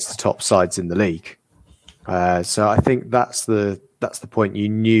against the top sides in the league. So I think that's the point. You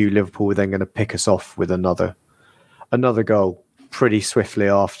knew Liverpool were then going to pick us off with another goal pretty swiftly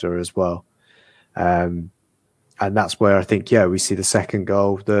after as well. And that's where I think, we see the second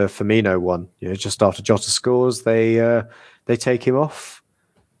goal, the Firmino one. Just after Jota scores, they take him off.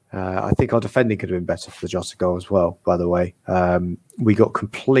 I think our defending could have been better for the Jota goal as well, by the way. We got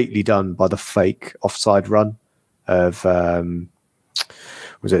completely done by the fake offside run of,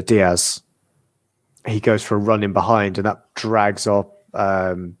 was it Diaz? He goes for a run in behind, and that drags our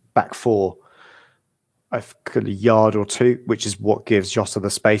back four a yard or two, which is what gives Jota the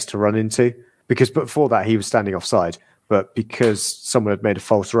space to run into. Because before that, he was standing offside. But because someone had made a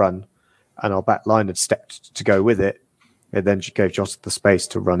false run and our back line had stepped to go with it, it then gave Jota the space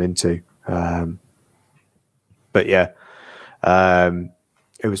to run into. It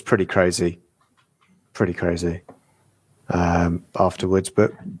was pretty crazy. Afterwards.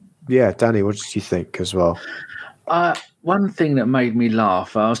 But yeah, Danny, what did you think as well? One thing that made me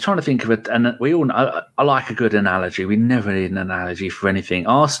laugh, I was trying to think of it, and we all know, I like a good analogy. We never need an analogy for anything.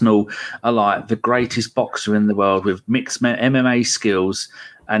 Arsenal are like the greatest boxer in the world with mixed MMA skills,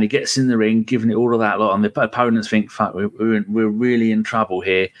 and he gets in the ring, giving it all of that lot, and the opponents think, fuck, we're really in trouble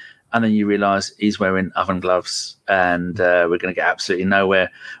here. And then you realise he's wearing oven gloves, and we're going to get absolutely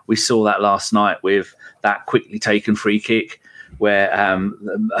nowhere. We saw that last night with that quickly taken free kick, where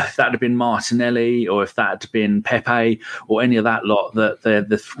if that had been Martinelli or if that had been Pepe or any of that lot, that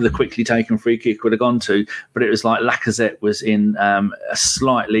the quickly taken free kick would have gone to. But it was like Lacazette was in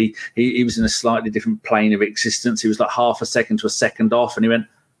he was in a slightly different plane of existence. He was like half a second to a second off, and he went,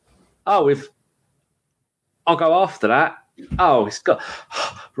 I'll go after that. Oh, it's got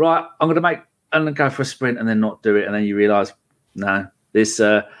right. I'm going to go for a sprint and then not do it, and then you realise, no, this.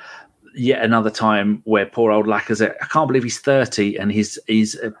 Yet another time where poor old Lacazette, I can't believe he's 30 and he's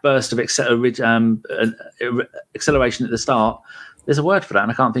a burst of acceleration at the start. There's a word for that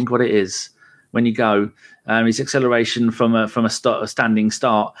and I can't think what it is. When you go, his acceleration from a standing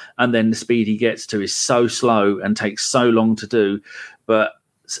start, and then the speed he gets to is so slow and takes so long to do. But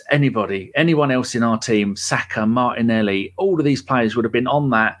anyone else in our team, Saka, Martinelli, all of these players would have been on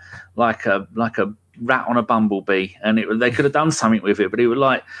that like a rat on a bumblebee, and they could have done something with it. But it was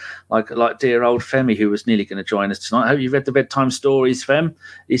like dear old Femi, who was nearly going to join us tonight. I hope you've read the bedtime stories, Fem.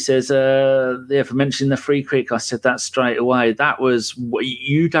 He says, for mentioning the free kick, I said that straight away. That was,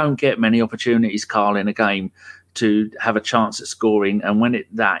 you don't get many opportunities, Carl, in a game to have a chance at scoring, and when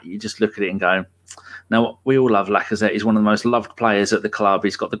you just look at it and go. Now, we all love Lacazette. He's one of the most loved players at the club.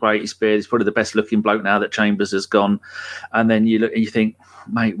 He's got the greatest beard. He's probably the best looking bloke now that Chambers has gone. And then you look and you think,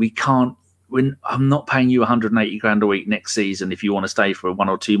 mate, we can't. I'm not paying you 180 grand a week next season if you want to stay for 1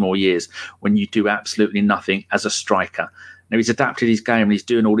 or 2 more years when you do absolutely nothing as a striker. Now, he's adapted his game and he's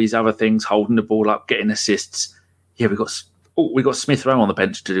doing all these other things, holding the ball up, getting assists. Yeah, we've got Smith Rowe on the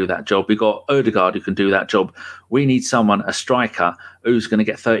bench to do that job. We've got Odegaard who can do that job. We need someone, a striker, who's going to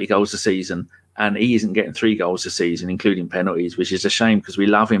get 30 goals a season, and he isn't getting 3 goals a season, including penalties, which is a shame because we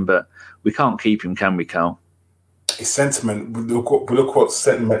love him, but we can't keep him, can we, Carl? His sentiment, look what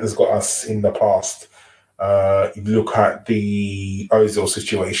sentiment has got us in the past. You look at the Ozil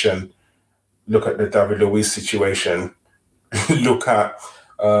situation, look at the David Luiz situation, look at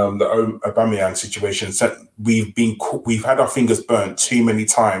the Aubameyang situation. So we've had our fingers burnt too many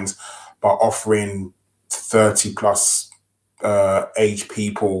times by offering 30 plus age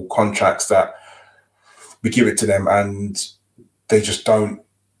people contracts that we give it to them and they just don't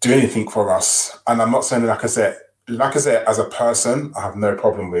do anything for us. And I'm not saying Lacazette as a person, I have no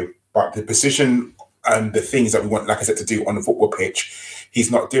problem with, but the position and the things that we want Lacazette to do on the football pitch,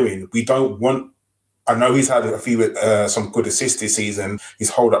 he's not doing. We don't want. I know he's had a few some good assists this season. His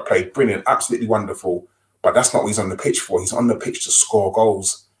hold-up play, brilliant, absolutely wonderful. but that's not what he's on the pitch for. He's on the pitch to score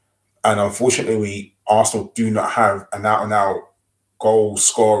goals. And unfortunately, Arsenal do not have an out-and-out goal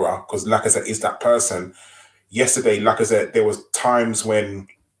scorer because Lacazette is that person. Yesterday, Lacazette, there was times when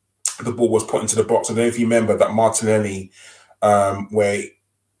the ball was put into the box. I don't know if you remember that Martinelli, where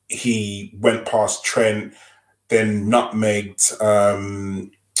he went past Trent, then nutmegged,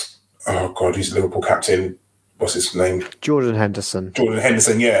 who's the Liverpool captain? What's his name? Jordan Henderson,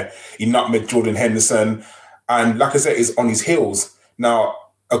 yeah. He nutmegged Jordan Henderson. And Lacazette is on his heels. Now,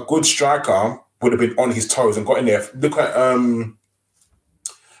 a good striker would have been on his toes and got in there. Look at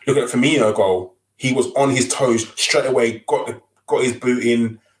Firmino goal. He was on his toes straight away, got his boot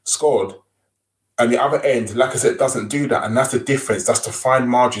in, scored. And the other end, Lacazette doesn't do that. And that's the difference. That's the fine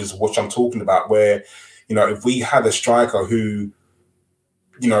margins of what I'm talking about, where, if we had a striker who,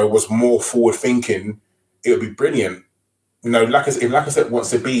 was more forward thinking, it would be brilliant. If Lacazette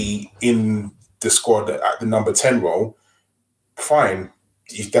wants to be in the squad at the number 10 role, fine.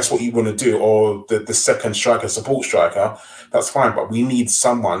 If that's what you want to do, or the second striker, support striker, that's fine. But we need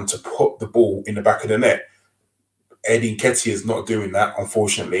someone to put the ball in the back of the net. Eddie Nketiah is not doing that,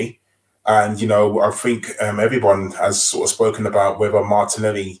 unfortunately. And, I think everyone has sort of spoken about whether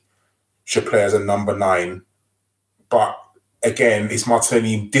Martinelli should play as a number 9. But again, is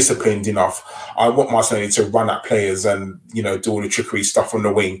Martinelli disciplined enough? I want Martinelli to run at players and, do all the trickery stuff on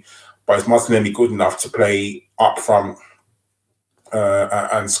the wing. But is Martinelli good enough to play up front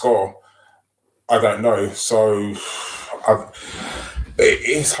and score? I don't know. So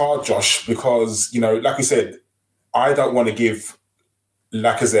it's hard, Josh, because, like we said, I don't want to give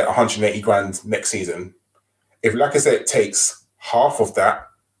Lacazette 180 grand next season. If Lacazette takes half of that,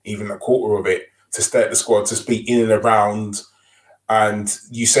 even a quarter of it, to stay at the squad, to be in and around, and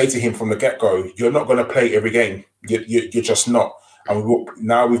you say to him from the get-go, you're not going to play every game. You're just not. And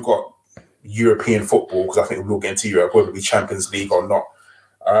now we've got European football, because I think we'll get into Europe, whether it be Champions League or not.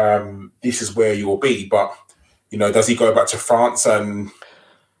 This is where you'll be. But, does he go back to France and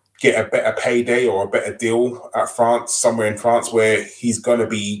get a better payday or a better deal at France, somewhere in France where he's going to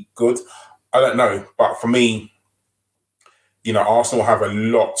be good? I don't know. But for me, Arsenal have a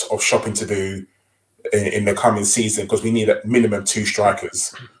lot of shopping to do in the coming season, because we need at minimum 2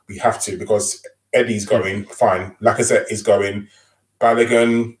 strikers. We have to, because Eddie's going, fine. Lacazette is going.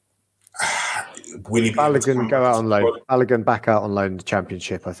 Balogun, will he be Balogun go out on loan? Balogun back out on loan in the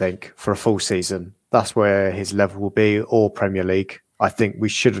Championship, I think, for a full season. That's where his level will be, or Premier League. I think we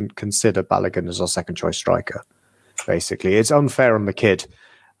shouldn't consider Balogun as our second choice striker. Basically, it's unfair on the kid,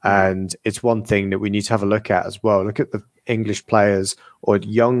 and it's one thing that we need to have a look at as well. Look at the English players or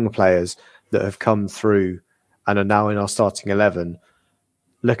young players that have come through and are now in our starting 11.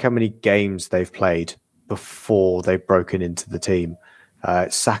 Look how many games they've played before they've broken into the team.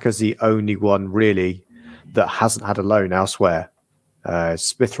 Saka's the only one really that hasn't had a loan elsewhere.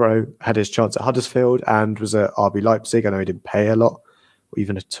 Smith Rowe had his chance at Huddersfield and was at RB Leipzig. I know he didn't pay a lot, or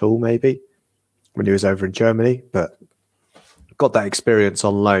even at all maybe, when he was over in Germany, but got that experience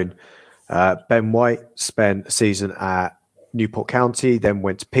on loan. Ben White spent a season at Newport County, then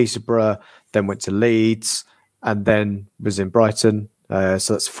went to Peterborough, then went to Leeds, and then was in Brighton.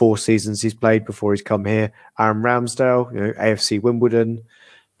 So that's 4 seasons he's played before he's come here. Aaron Ramsdale, AFC Wimbledon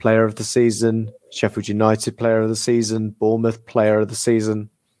player of the season, Sheffield United player of the season, Bournemouth player of the season,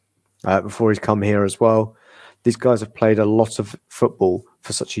 before he's come here as well. These guys have played a lot of football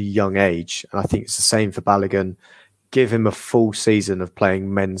for such a young age. And I think it's the same for Balogun. Give him a full season of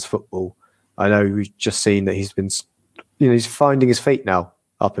playing men's football. I know we've just seen that he's been, he's finding his feet now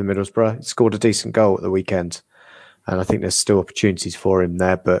up in Middlesbrough. He scored a decent goal at the weekend. And I think there's still opportunities for him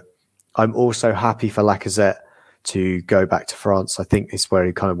there. But I'm also happy for Lacazette to go back to France. I think it's where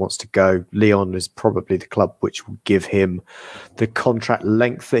he kind of wants to go. Lyon is probably the club which will give him the contract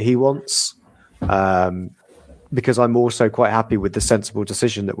length that he wants. Because I'm also quite happy with the sensible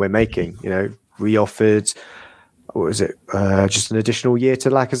decision that we're making. We offered, just an additional year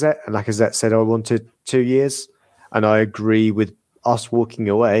to Lacazette, and Lacazette said I wanted 2 years. And I agree with us walking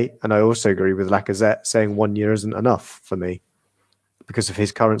away, and I also agree with Lacazette saying 1 year isn't enough for me because of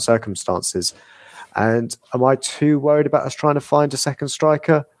his current circumstances. And am I too worried about us trying to find a second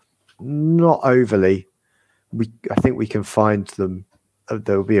striker? Not overly. I think we can find them.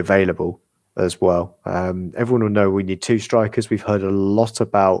 They'll be available as well. Everyone will know we need 2 strikers. We've heard a lot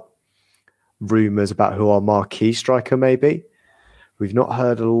about rumours about who our marquee striker may be. We've not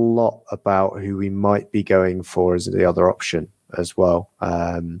heard a lot about who we might be going for as the other option as well,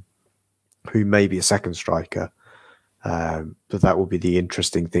 who may be a second striker. But that will be the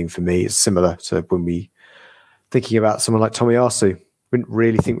interesting thing for me. It's similar to when we thinking about someone like Tomiyasu. We didn't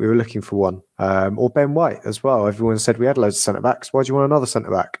really think we were looking for one. Or Ben White as well. Everyone said we had loads of centre backs. Why do you want another centre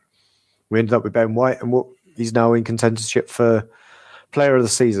back? We ended up with Ben White, and he's now in contendership for Player of the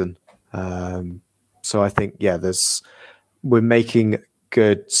Season. So I think, we're making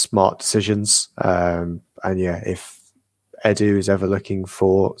good, smart decisions. If Edu is ever looking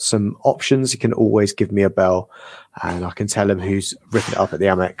for some options, he can always give me a bell, and I can tell him who's ripping it up at the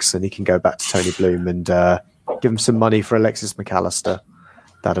Amex, and he can go back to Tony Bloom and give him some money for Alexis McAllister.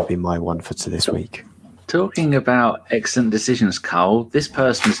 That'll be my one for this week. Talking about excellent decisions, Carl, this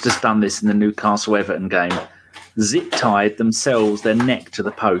person has just done this in the Newcastle-Everton game. Zip-tied themselves, their neck to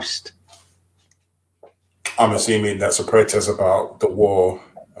the post. I'm assuming that's a protest about the war.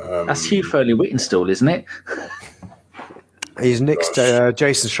 That's Hugh Foley-Whittenstall, isn't it? He's nicked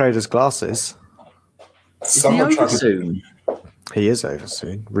Jason Schrader's glasses. Isn't he over soon? He is over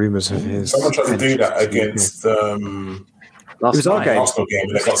soon. Rumours of his... Someone tried to do that against... Arsenal game,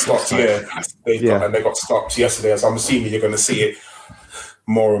 and they got stopped. They got stopped yesterday. So I'm assuming you're going to see it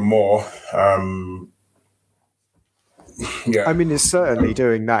more and more. I mean, it's certainly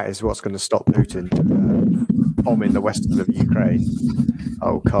doing that is what's going to stop Putin bombing the western of Ukraine.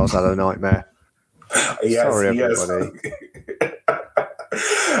 Oh, Carl's had a nightmare. Sorry, everybody.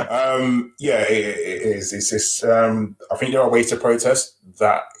 It is. It's just, I think there are ways to protest.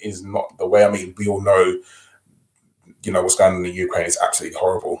 That is not the way. I mean, we all know. What's going on in Ukraine is absolutely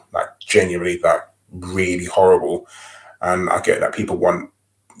horrible, genuinely, really horrible. And I get that people want,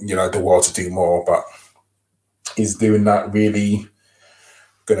 the world to do more, but is doing that really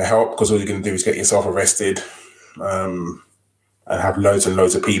going to help? Because all you're going to do is get yourself arrested and have loads and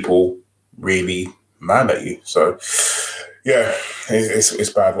loads of people really mad at you. So, it's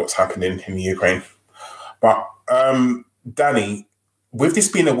bad what's happening in Ukraine. But, Danny, with this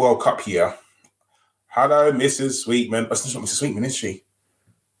being a World Cup year, hello, Mrs. Sweetman. Oh, she's not Mrs. Sweetman, is she?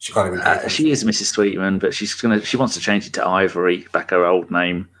 She can't even. She is Mrs. Sweetman, but she wants to change it to Ivory, back her old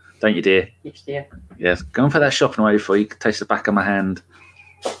name, don't you, dear? Yes, dear. Yes. Go and put that shopping away before you taste the back of my hand.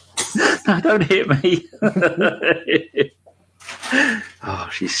 No, don't hit me. Oh,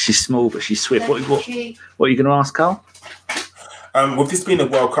 she's small, but she's swift. What are you going to ask, Carl? With this being a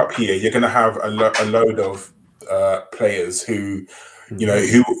World Cup year, you're going to have a load of players who,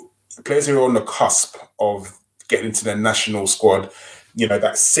 players who are on the cusp of getting into their national squad,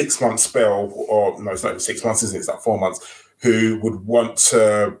 that 6 month spell, or no, it's not even 6 months, isn't it? It's like 4 months, who would want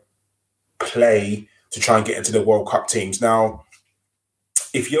to play to try and get into the World Cup teams. Now,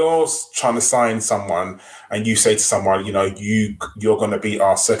 if you're trying to sign someone and you say to someone, you're going to be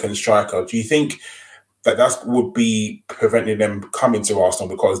our second striker, do you think that would be preventing them coming to Arsenal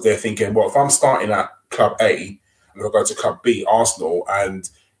because they're thinking, well, if I'm starting at Club A and I go to Club B, Arsenal, and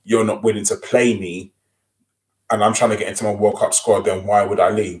you're not willing to play me and I'm trying to get into my World Cup squad, then why would I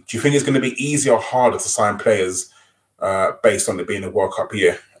leave? Do you think it's going to be easier or harder to sign players based on it being a World Cup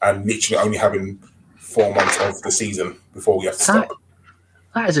year and literally only having 4 months of the season before we have to stop?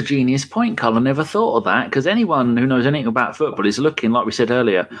 That is a genius point, Carl. I never thought of that because anyone who knows anything about football is looking, like we said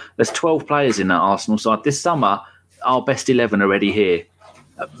earlier, there's 12 players in that Arsenal side. This summer, our best 11 are already here.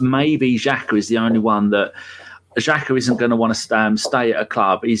 Maybe Xhaka is the only one that... Xhaka isn't going to want to stay at a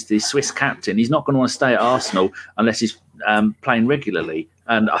club. He's the Swiss captain. He's not going to want to stay at Arsenal unless he's playing regularly.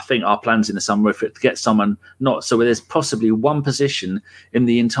 And I think our plans in the summer are to get someone not... So there's possibly one position in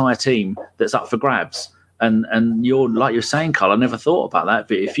the entire team that's up for grabs. And you're like you're saying, Carl, I never thought about that.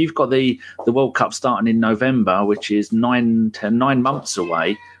 But if you've got the World Cup starting in November, which is 9 months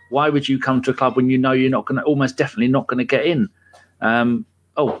away, why would you come to a club when you know you're not going to, almost definitely not going to get in?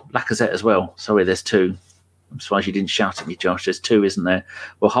 Lacazette as well. Sorry, there's two. I'm surprised you didn't shout at me, Josh. There's two, isn't there?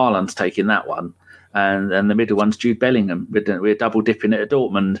 Well, Haaland's taking that one, and the middle one's Jude Bellingham. We're double dipping it at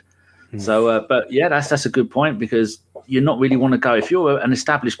Dortmund. So, that's a good point because you're not really want to go if you're an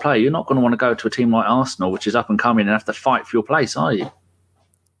established player. You're not going to want to go to a team like Arsenal, which is up and coming, and have to fight for your place, are you?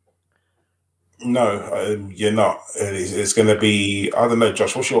 No, you're not. It's going to be. I don't know,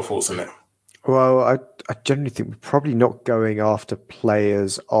 Josh. What's your thoughts on it? Well, I generally think we're probably not going after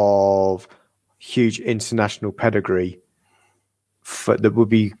players of huge international pedigree that would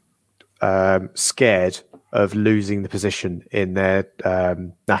be scared of losing the position in their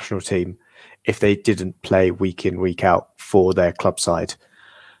national team if they didn't play week in, week out for their club side.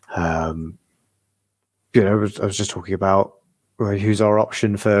 I was just talking about who's our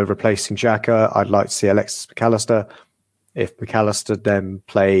option for replacing Xhaka. I'd like to see Alexis McAllister. If McAllister then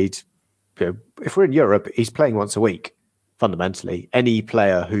played, if we're in Europe, he's playing once a week, fundamentally. Any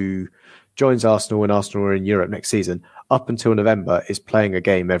player who joins Arsenal when Arsenal are in Europe next season, up until November, is playing a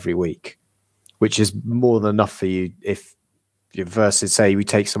game every week, which is more than enough for you if versus, say, we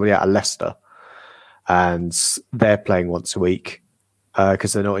take somebody out of Leicester and they're playing once a week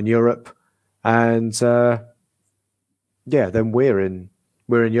because they're not in Europe. And then we're in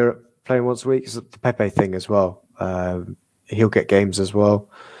Europe playing once a week. It's the Pepe thing as well. He'll get games as well.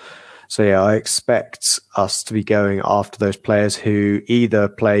 So yeah, I expect us to be going after those players who either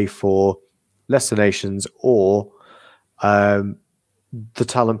play for lesser nations or the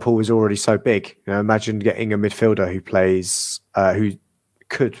talent pool is already so big. Imagine getting a midfielder who plays, who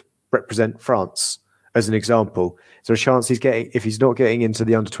could represent France as an example. Is there a chance he's getting, if he's not getting into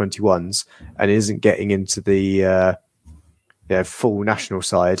the under-21s and isn't getting into the full national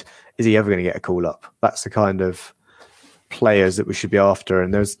side, is he ever going to get a call up? That's the kind of players that we should be after,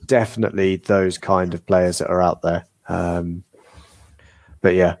 and there's definitely those kind of players that are out there. I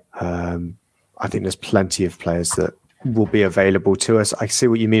think there's plenty of players that will be available to us. I see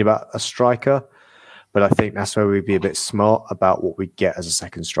what you mean about a striker, but I think that's where we'd be a bit smart about what we get as a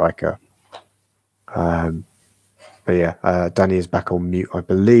second striker. Danny is back on mute, I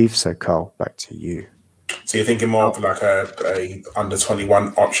believe. So Carl, back to you. So you're thinking more of like a under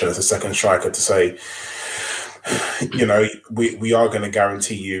 21 option as a second striker to say, we are going to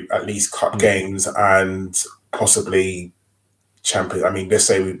guarantee you at least cup games and possibly Champions. I mean, let's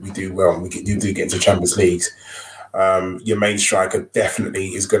say we do well and you do get into Champions Leagues. Your main striker definitely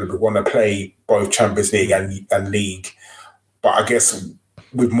is going to want to play both Champions League and League. But I guess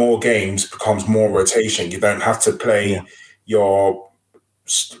with more games becomes more rotation. You don't have to play your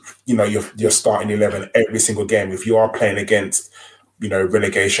starting 11 every single game. If you are playing against,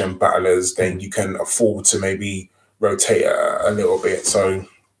 relegation battlers, then you can afford to maybe rotate a little bit. So,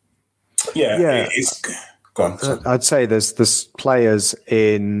 it's gone. I'd say there's players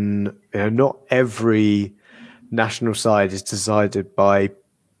in, not every national side is decided by,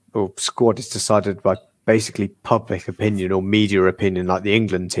 or squad is decided by basically public opinion or media opinion, like the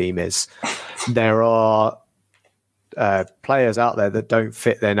England team is. There are players out there that don't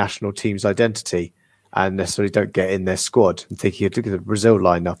fit their national team's identity and necessarily don't get in their squad. I'm thinking, look at the Brazil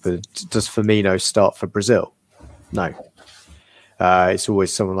lineup. Does Firmino start for Brazil? No. It's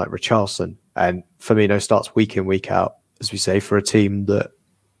always someone like Richarlison. And Firmino starts week in, week out, as we say, for a team that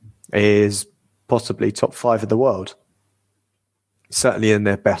is possibly top 5 of the world. Certainly in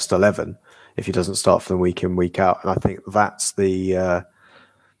their best 11, if he doesn't start for them week in, week out. And I think that's the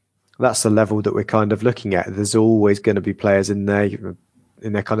level that we're kind of looking at. There's always going to be players in there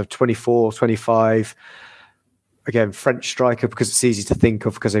kind of 24, 25. Again, French striker, because it's easy to think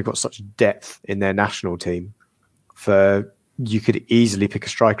of because they've got such depth in their national team. You could easily pick a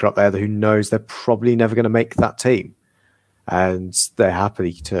striker up there who knows they're probably never going to make that team. And they're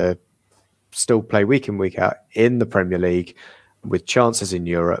happy to still play week in, week out in the Premier League with chances in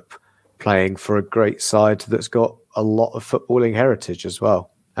Europe, playing for a great side that's got a lot of footballing heritage as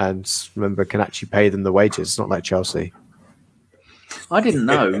well. And remember, can actually pay them the wages. It's not like Chelsea. I didn't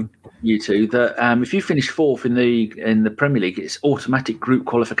know, you two, that if you finish 4th in the Premier League, it's automatic group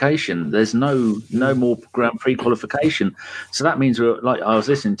qualification. There's no more Grand Prix qualification. So that means, like I was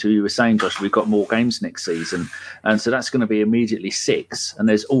listening to you were saying, Josh, we've got more games next season. And so that's going to be immediately 6. And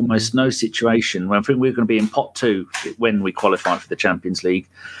there's almost no situation where I think we're going to be in pot 2 when we qualify for the Champions League.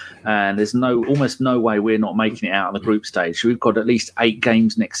 And there's almost no way we're not making it out of the group stage. So we've got at least 8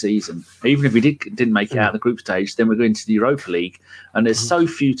 games next season. Even if we didn't make it out of the group stage, then we're going to the Europa League. And there's so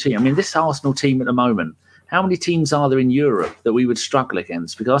few teams. I mean, this Arsenal team at the moment, how many teams are there in Europe that we would struggle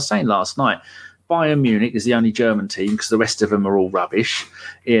against? Because I was saying last night, Bayern Munich is the only German team because the rest of them are all rubbish.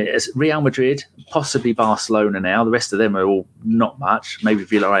 It's Real Madrid, possibly Barcelona now. The rest of them are all not much. Maybe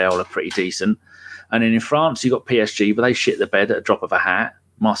Villarreal are pretty decent. And then in France, you've got PSG, but they shit the bed at a drop of a hat.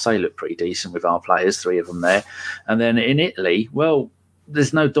 Marseille look pretty decent with our players, 3 of them there. And then in Italy, well,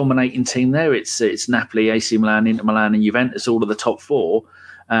 there's no dominating team there. It's Napoli, AC Milan, Inter Milan, and Juventus, all of the top 4.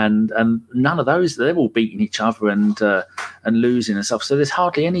 And none of those, they're all beating each other and losing and stuff. So there's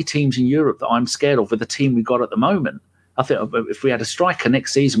hardly any teams in Europe that I'm scared of with the team we've got at the moment. I think if we had a striker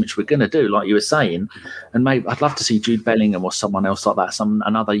next season, which we're going to do, like you were saying, and maybe I'd love to see Jude Bellingham or someone else like that,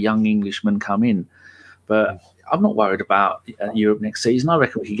 another young Englishman come in. But I'm not worried about Europe next season. I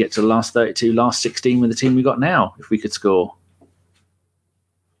reckon we could get to the last 32, last 16 with the team we got now if we could score.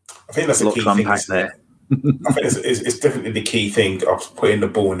 I think that's a key thing there. I think it's definitely the key thing of putting the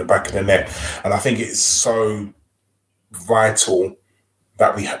ball in the back of the net, and I think it's so vital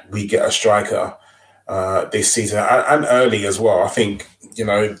that we get a striker this season and early as well. I think the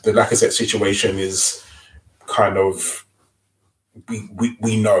Lacazette situation is kind of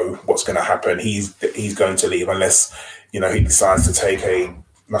we know what's going to happen. He's going to leave unless he decides to take a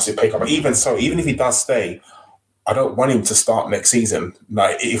massive pay cut. But even so, even if he does stay, I don't want him to start next season.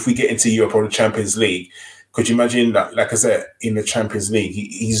 Like, if we get into Europe or the Champions League, could you imagine that, like I said, in the Champions League,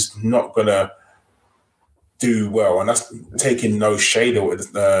 he's not going to do well. And that's taking no shade or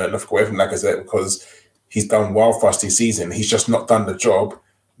everything, like I said, because he's done well for us this season. He's just not done the job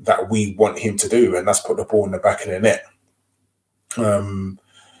that we want him to do, and that's put the ball in the back of the net. And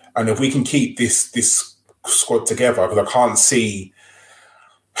if we can keep this squad together, because I can't see...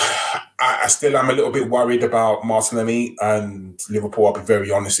 I still am a little bit worried about Martinelli and Liverpool, I'll be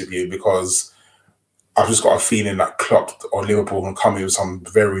very honest with you, because I've just got a feeling that Klopp or Liverpool can come in with some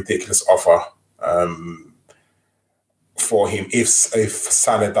very ridiculous offer for him if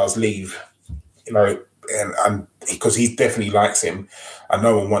Salah does leave, you know, and because he definitely likes him and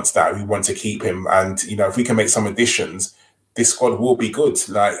no one wants that. We want to keep him, and you know, if we can make some additions, this squad will be good.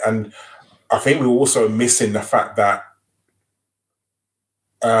 Like, and I think we're also missing the fact that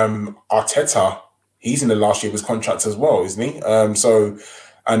Arteta, he's in the last year of his contract as well, isn't he? So,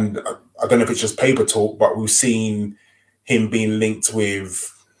 and I don't know if it's just paper talk, but we've seen him being linked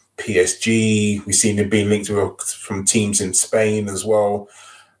with PSG. We've seen him being linked from teams in Spain as well.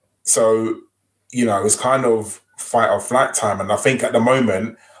 So, you know, it's kind of fight or flight time. And I think at the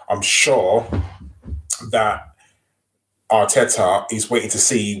moment, I'm sure that Arteta is waiting to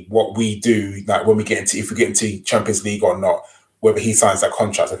see what we do, like when we get into, if we get into Champions League or not, whether he signs that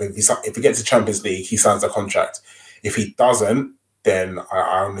contract. If we get to Champions League, he signs that contract. If he doesn't, then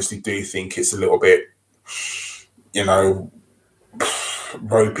I honestly do think it's a little bit, you know,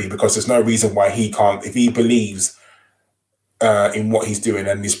 ropey, because there's no reason why he can't. If he believes in what he's doing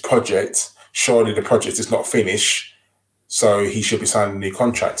and this project, surely the project is not finished, so he should be signing a new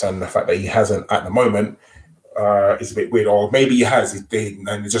contract. And the fact that he hasn't at the moment is a bit weird. Or maybe he has, and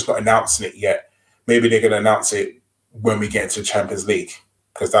they're just not announcing it yet. Maybe they're going to announce it when we get into the Champions League,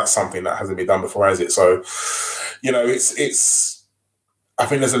 because that's something that hasn't been done before, has it? So, you know, it's. I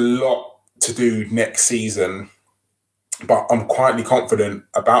think there's a lot to do next season, but I'm quietly confident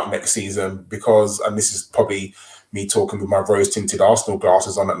about next season because, and this is probably me talking with my rose-tinted Arsenal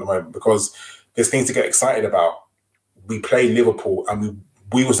glasses on at the moment, because there's things to get excited about. We played Liverpool and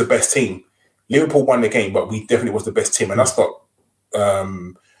we was the best team. Liverpool won the game, but we definitely was the best team, and that's not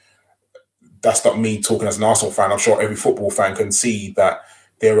me talking as an Arsenal fan. I'm sure every football fan can see that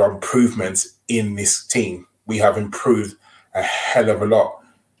there are improvements in this team. We have improved a hell of a lot.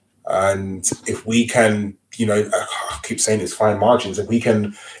 And if we can, you know, I keep saying it's fine margins. If we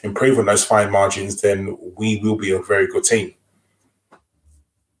can improve on those fine margins, then we will be a very good team.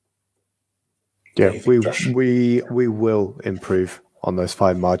 Yeah, we will improve on those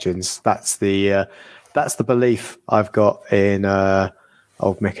fine margins. That's the belief I've got in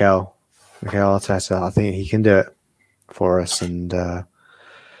old Mikel Arteta. I think he can do it for us, and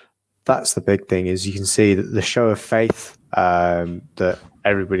that's the big thing. Is you can see that the show of faith that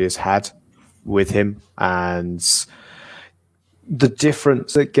everybody has had with him, and the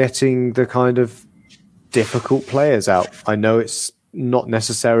difference at getting the kind of difficult players out. I know it's not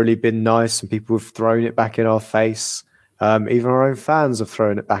necessarily been nice, and people have thrown it back in our face. Even our own fans have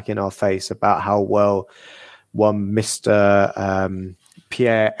thrown it back in our face about how well one Mr.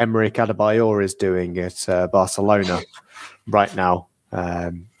 Pierre-Emerick Adebayor is doing at Barcelona right now.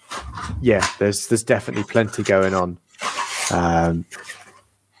 Yeah, there's definitely plenty going on.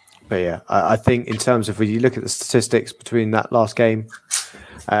 But yeah, I think in terms of when you look at the statistics between that last game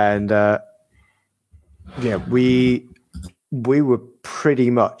and yeah, we were pretty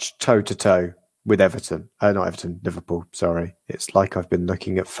much toe-to-toe with Everton. Not Everton, Liverpool, sorry. It's like I've been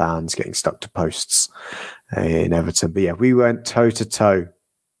looking at fans getting stuck to posts in Everton. But yeah, we went toe-to-toe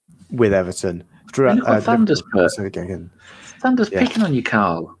with Everton. Look what Thunder's put. So again, Thunder's picking on you,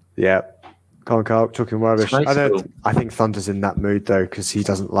 Carl. Yeah. Come on, Carl, talking rubbish. I think Thunder's in that mood, though, because he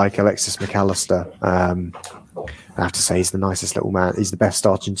doesn't like Alexis McAllister. I have to say, he's the nicest little man. He's the best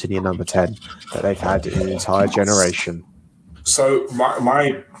Argentinian number 10 that they've had in an entire generation. So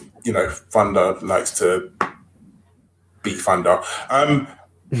my Thunder likes to beat Thunder.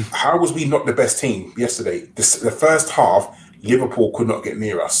 How was we not the best team yesterday? The first half, Liverpool could not get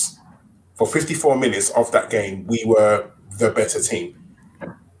near us. For 54 minutes of that game, we were the better team.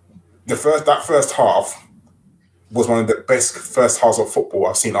 That first half was one of the best first halves of football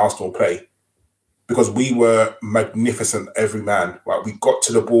I've seen Arsenal play, because we were magnificent every man. Right? We got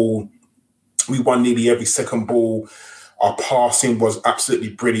to the ball. We won nearly every second ball. Our passing was absolutely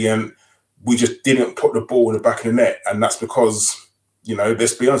brilliant. We just didn't put the ball in the back of the net. And that's because,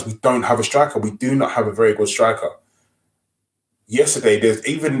 let's be honest, we don't have a striker. We do not have a very good striker. Yesterday, there's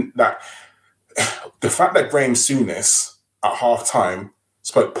even that the fact that Graham Souness at half time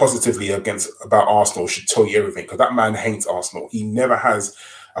spoke positively about Arsenal should tell you everything, because that man hates Arsenal. He never has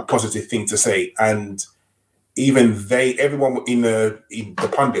a positive thing to say. And even everyone in the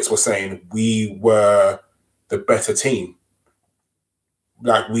pundits were saying we were the better team.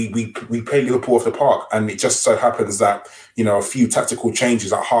 Like we played Liverpool off the park, and it just so happens that, you know, a few tactical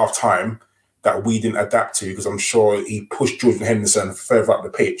changes at half time that we didn't adapt to, because I'm sure he pushed Jordan Henderson further up the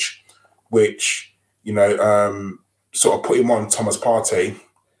pitch, which, you know, sort of put him on Thomas Partey.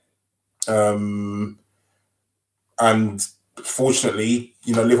 And fortunately,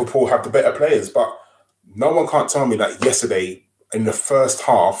 you know, Liverpool have the better players, but no one can't tell me that yesterday in the first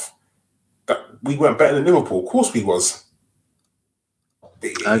half that we weren't better than Liverpool. Of course we was.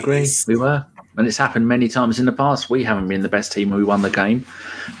 I agree. We were. And it's happened many times in the past. We haven't been the best team when we won the game,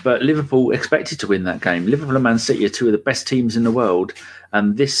 but Liverpool expected to win that game. Liverpool and Man City are two of the best teams in the world.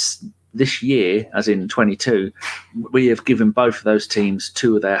 And this year, as in 22, we have given both of those teams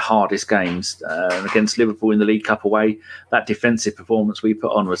two of their hardest games. Against Liverpool in the League Cup away, that defensive performance we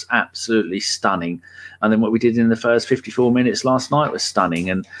put on was absolutely stunning. And then what we did in the first 54 minutes last night was stunning.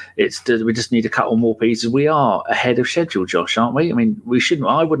 And we just need a couple more pieces. We are ahead of schedule, Josh, aren't we? I mean,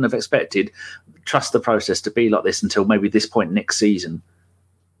 I wouldn't have expected trust the process to be like this until maybe this point next season.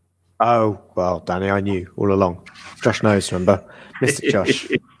 Oh, well, Danny, I knew all along. Josh knows, remember? Mr.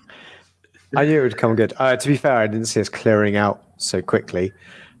 Josh. I knew it would come good. To be fair, I didn't see us clearing out so quickly.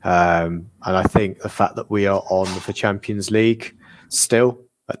 And I think the fact that we are on the Champions League still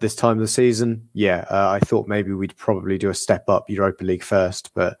at this time of the season, I thought maybe we'd probably do a step up Europa League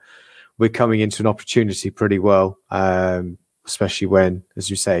first, but we're coming into an opportunity pretty well, especially when, as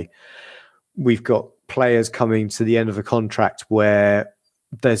you say, we've got players coming to the end of a contract where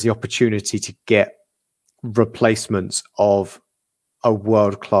there's the opportunity to get replacements of a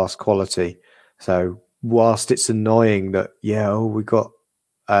world-class quality. So whilst it's annoying that, we got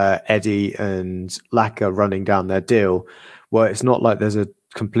Eddie and Laka running down their deal, well, it's not like there's a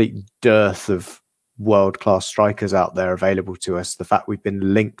complete dearth of world-class strikers out there available to us. The fact we've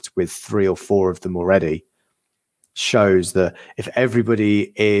been linked with 3 or 4 of them already shows that if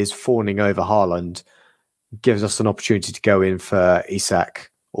everybody is fawning over Haaland, gives us an opportunity to go in for Isak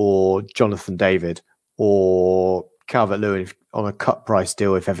or Jonathan David or Calvert-Lewin on a cut price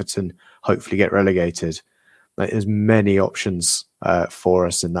deal if Everton hopefully get relegated. There's many options for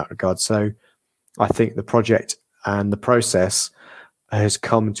us in that regard. So I think the project and the process has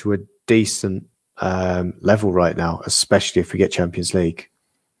come to a decent level right now, especially if we get Champions League.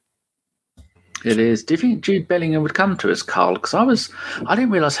 It is. Do you think Jude Bellingham would come to us, Carl? Because I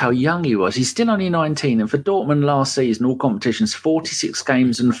didn't realise how young he was. He's still only 19, and for Dortmund last season, all competitions, 46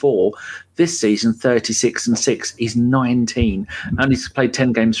 games and 4. This season, 36 and 6. He's 19, and he's played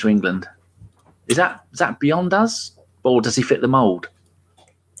 10 games for England. Is that beyond us, or does he fit the mould?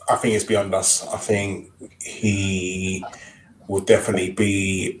 I think it's beyond us. I think he will definitely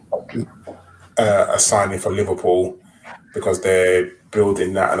be a signing for Liverpool because they're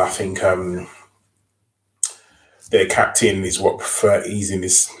building that, and I think their captain is he's in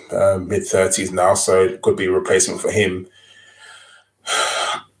his mid-30s now, so it could be a replacement for him.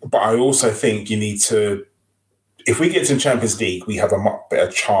 But I also think you need to, if we get to the Champions League, we have a much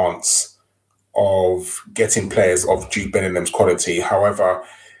better chance of getting players of Jude Bellingham's quality. However,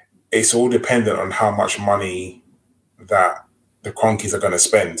 it's all dependent on how much money that the Cronkies are going to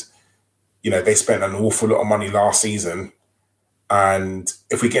spend. You know, they spent an awful lot of money last season, and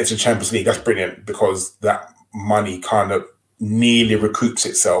if we get to the Champions League, that's brilliant because that money kind of nearly recoups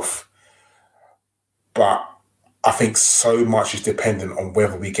itself. But I think so much is dependent on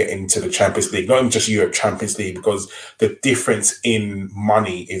whether we get into the Champions League, not even just Europe Champions League, because the difference in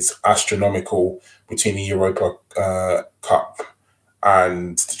money is astronomical between the Europa Cup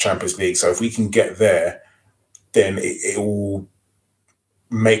and the Champions League. So if we can get there, then it will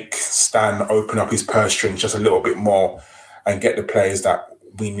make Stan open up his purse strings just a little bit more and get the players that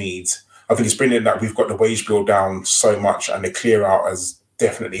we need. I think it's brilliant that we've got the wage bill down so much, and the clear out has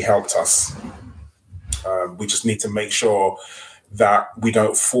definitely helped us. We just need to make sure that we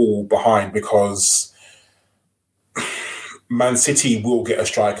don't fall behind, because Man City will get a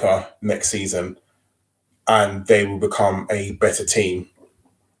striker next season and they will become a better team.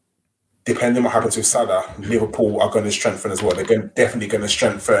 Depending on what happens with Salah, Liverpool are going to strengthen as well. They're definitely going to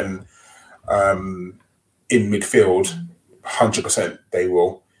strengthen in midfield. 100% they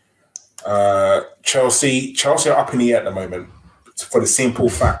will. Chelsea are up in the air at the moment for the simple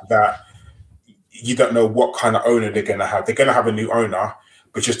fact that you don't know what kind of owner they're going to have. They're going to have a new owner,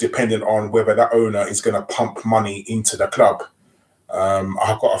 but just depending on whether that owner is going to pump money into the club.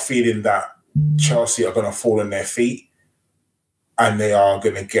 I've got a feeling that Chelsea are going to fall on their feet and they are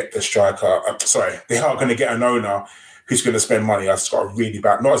going to get the striker. They are going to get an owner who's going to spend money. That's got a really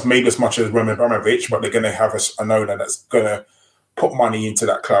bad, not as much as Roman Abramovich, but they're going to have an owner that's going to put money into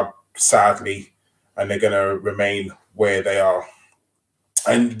that club, sadly, and they're going to remain where they are.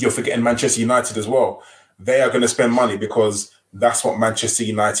 And you're forgetting Manchester United as well. They are going to spend money because that's what Manchester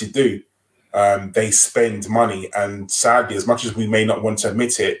United do. They spend money, and sadly, as much as we may not want to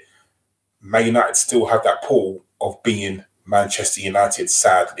admit it, Man United still have that pull of being Manchester United,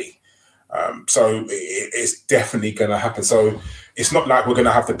 sadly. So it's definitely going to happen. So it's not like we're going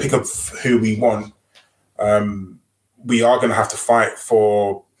to have to pick up who we want. We are going to have to fight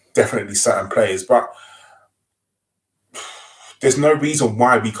for definitely certain players, but there's no reason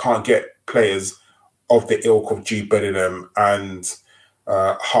why we can't get players of the ilk of Jude Bellingham and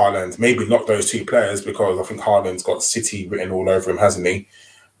Haaland. Maybe not those two players, because I think Haaland's got City written all over him, hasn't he?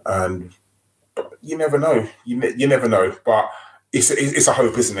 And you never know. You never know. But it's a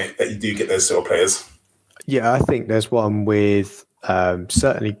hope, isn't it, that you do get those sort of players? Yeah, I think there's one with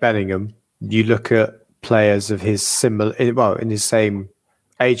certainly Bellingham. You look at players of his in his same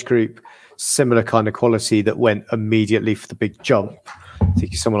age group, similar kind of quality that went immediately for the big jump. I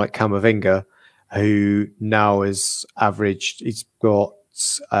think someone like Camavinga, who now has averaged, he's got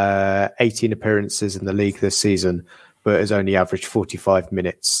 18 appearances in the league this season, but has only averaged 45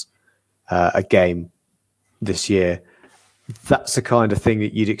 minutes a game this year. That's the kind of thing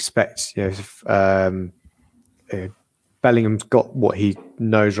that you'd expect. Bellingham's got what he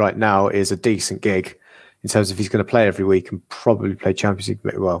knows right now is a decent gig in terms of he's going to play every week and probably play Champions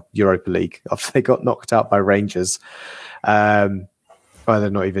League, Europa League, after they got knocked out by Rangers. They're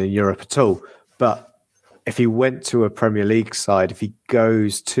not even in Europe at all. But if he went to a Premier League side, if he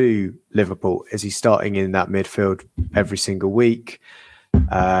goes to Liverpool, is he starting in that midfield every single week?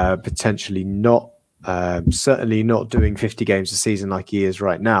 Potentially not. Certainly not doing 50 games a season like he is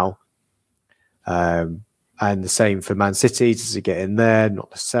right now. And the same for Man City. Does he get in there? Not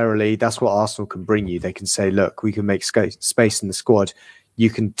necessarily. That's what Arsenal can bring you. They can say, look, we can make space in the squad.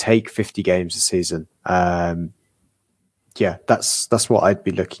 You can take 50 games a season. That's what I'd be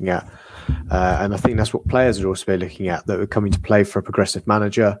looking at. And I think that's what players are also looking at, that are coming to play for a progressive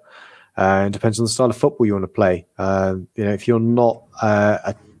manager. It depends on the style of football you want to play. If you're not,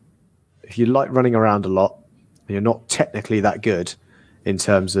 if you like running around a lot, and you're not technically that good in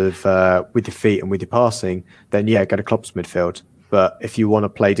terms of with your feet and with your passing, then go to Klopp's midfield. But if you want to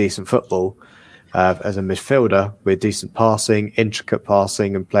play decent football as a midfielder with decent passing, intricate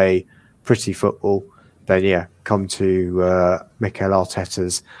passing, and play pretty football, then come to Mikel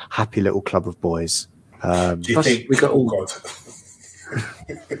Arteta's happy little club of boys. Do you think we got all God?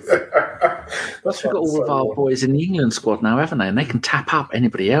 Plus, we've got all of our boys in the England squad now, haven't they? And they can tap up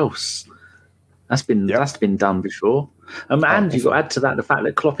anybody else. That's been done before. And you've got to add to that the fact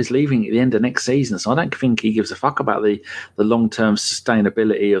that Klopp is leaving at the end of next season. So I don't think he gives a fuck about the long-term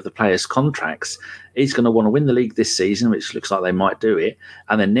sustainability of the players' contracts. He's going to want to win the league this season, which looks like they might do it.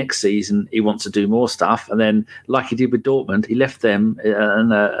 And then next season, he wants to do more stuff. And then, like he did with Dortmund, he left them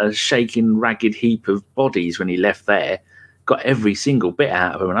in a shaking, ragged heap of bodies when he left there. Got every single bit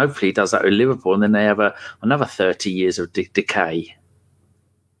out of them. And hopefully he does that with Liverpool. And then they have another 30 years of decay.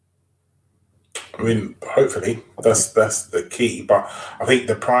 I mean, hopefully that's the key. But I think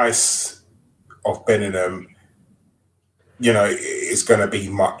the price of Bellingham, is going to be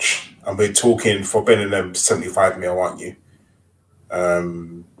much. And we're talking for Bellingham 75 mil, aren't you? But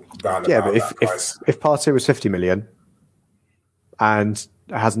if Partey was 50 million and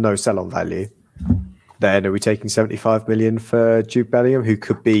has no sell-on value, then are we taking 75 million for Jude Bellingham, who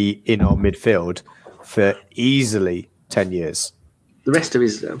could be in our midfield for easily 10 years? The rest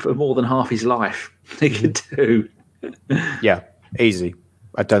of for more than half his life, he could do. Yeah, easy.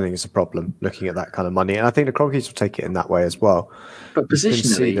 I don't think it's a problem looking at that kind of money. And I think the Kroenkes will take it in that way as well. But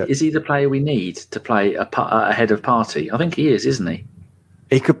positionally, is he the player we need to play ahead of Partey? I think he is, isn't he?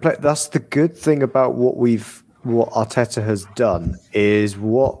 He could play. That's the good thing about what Arteta has done is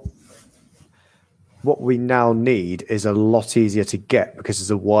what we now need is a lot easier to get because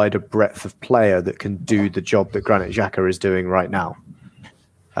there's a wider breadth of player that can do the job that Granit Xhaka is doing right now.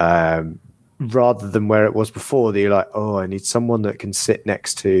 Rather than where it was before, that you're like, I need someone that can sit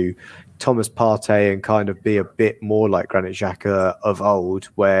next to Thomas Partey and kind of be a bit more like Granit Xhaka of old,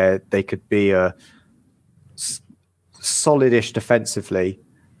 where they could be a solid-ish defensively,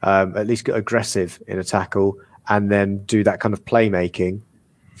 at least aggressive in a tackle, and then do that kind of playmaking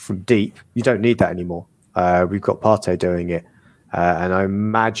from deep. You don't need that anymore. We've got Partey doing it. And I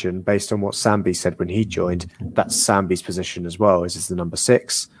imagine, based on what Sambi said when he joined, that's Sambi's position as well, is the number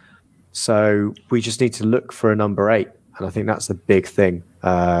 6. So we just need to look for a number 8. And I think that's the big thing.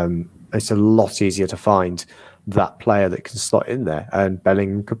 It's a lot easier to find that player that can slot in there, and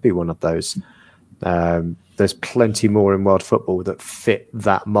Bellingham could be one of those. There's plenty more in world football that fit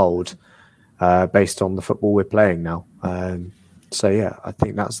that mould based on the football we're playing now. So, yeah, I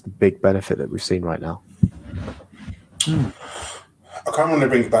think that's the big benefit that we've seen right now. I kind of want to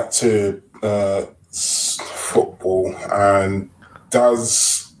bring it back to football. And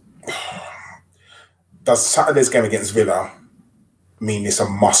does Saturday's game against Villa mean it's a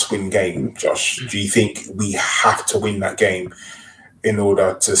must-win game, Josh? Do you think we have to win that game in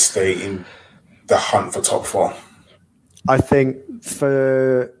order to stay in the hunt for top four? I think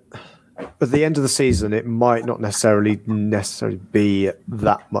at the end of the season, it might not necessarily be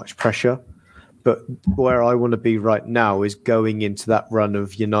that much pressure. But where I want to be right now is going into that run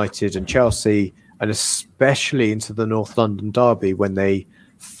of United and Chelsea, and especially into the North London derby when they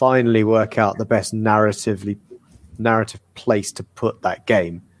finally work out the best narrative place to put that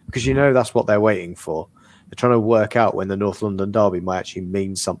game. Because that's what they're waiting for. They're trying to work out when the North London derby might actually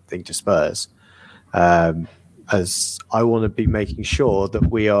mean something to Spurs. As I want to be making sure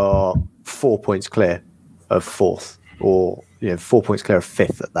that we are 4 points clear of fourth, or 4 points clear of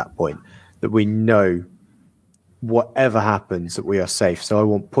fifth at that point, that we know whatever happens that we are safe. So I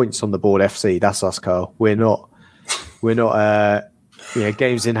want points on the board FC. That's us, Carl. We're not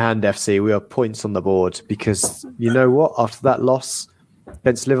games in hand FC. We are points on the board, because you know what? After that loss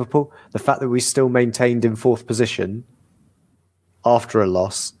against Liverpool, the fact that we still maintained in fourth position after a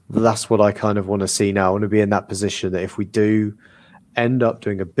loss, that's what I kind of want to see now. I want to be in that position that if we do end up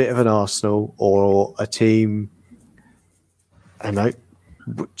doing a bit of an Arsenal or a team, I don't know,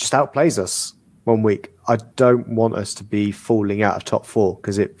 just outplays us one week, I don't want us to be falling out of top four,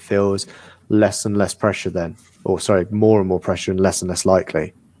 because it feels less and less pressure then. Or sorry, more and more pressure and less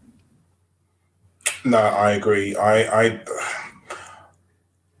likely. No, I agree. I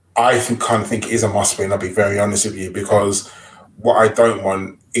kind of think it is a must win. I'll be very honest with you, because what I don't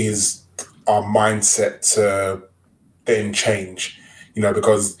want is our mindset to then change.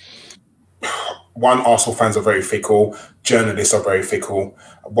 Because one, Arsenal fans are very fickle. Journalists are very fickle.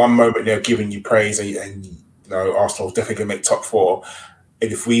 One moment they're giving you praise, and Arsenal's definitely going to make top four.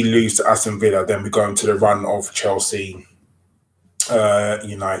 And if we lose to Aston Villa, then we go into the run of Chelsea,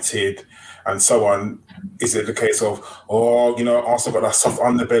 United, and so on. Is it the case of, Arsenal got that soft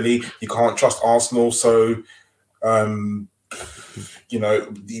underbelly, you can't trust Arsenal, so they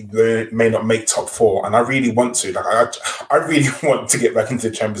may not make top four? And I really want to. I really want to get back into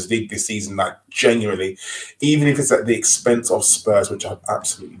the Champions League this season, genuinely, even if it's at the expense of Spurs, which I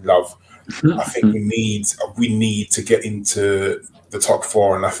absolutely love. I think we need to get into the top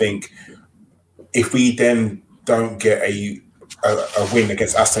four, and I think if we then don't get a win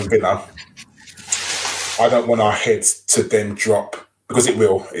against Aston Villa, I don't want our heads to then drop, because it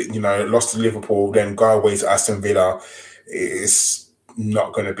will. Lost to Liverpool, then go away to Aston Villa, it's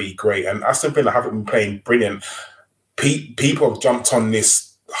not going to be great. And Aston Villa haven't been playing brilliant. People have jumped on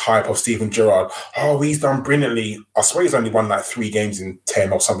this hype of Steven Gerrard. Oh, he's done brilliantly. I swear he's only won 3 games in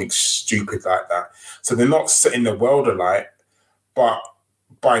 10 or something stupid like that. So they're not setting the world alight, but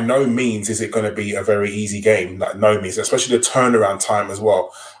by no means is it going to be a very easy game. No means, especially the turnaround time as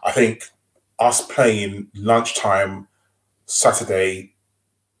well. I think us playing lunchtime Saturday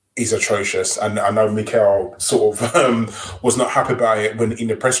is atrocious, and I know Mikel sort of was not happy about it when in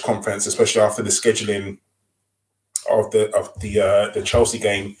the press conference, especially after the scheduling of the Chelsea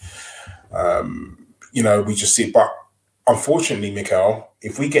game. We just see, but unfortunately, Mikel,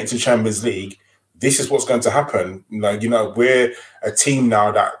 if we get to Champions League, this is what's going to happen. We're a team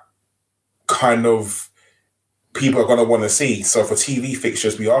now that kind of people are going to want to see. So for TV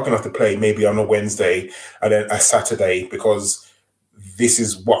fixtures, we are going to have to play maybe on a Wednesday and then a Saturday, because this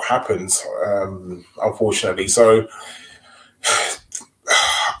is what happens, unfortunately. So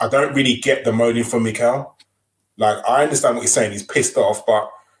I don't really get the motive from Mikel. I understand what he's saying. He's pissed off, but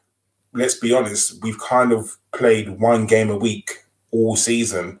let's be honest, we've kind of played one game a week all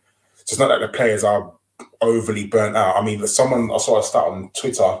season. So it's not like the players are overly burnt out. I mean, I saw a stat on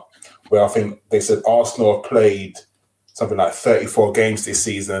Twitter where I think they said Arsenal have played something like 34 games this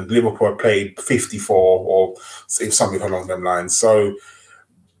season. Liverpool have played 54 or something along them lines. So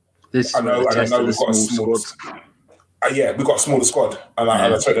I know we've got a small squad. We've got a smaller squad, and I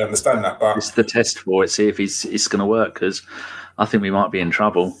totally understand that. But it's the test for it. See if it's going to work, because I think we might be in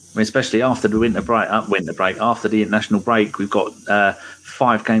trouble. I mean, especially after the winter break, after the international break, we've got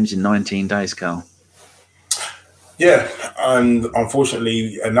 5 games in 19 days, Carl. Yeah, and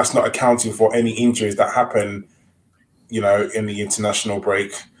unfortunately, and that's not accounting for any injuries that happen, in the international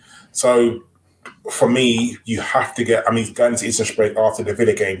break. So for me, you have to get. I mean, going to Eastern break after the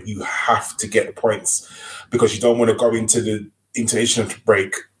Villa game, you have to get the points because you don't want to go into the Eastern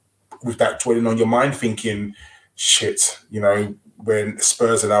break with that dwelling on your mind, thinking, "Shit," when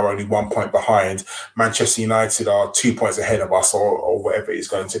Spurs are now only 1 point behind, Manchester United are 2 points ahead of us, or whatever it's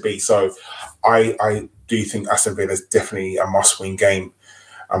going to be. So, I do think Aston Villa is definitely a must-win game,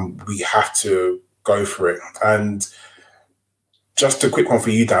 and we have to go for it. And just a quick one for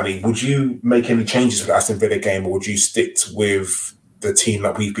you, Danny. Would you make any changes for the Aston Villa game, or would you stick with the team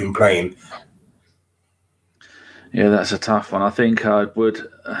that we've been playing? Yeah, that's a tough one. I think I would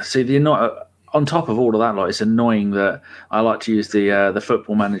see on top of all of that, it's annoying that I like to use the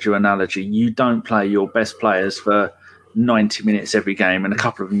football manager analogy. You don't play your best players for 90 minutes every game, and a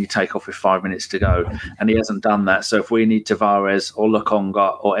couple of them you take off with 5 minutes to go, and he hasn't done that. So if we need Tavares or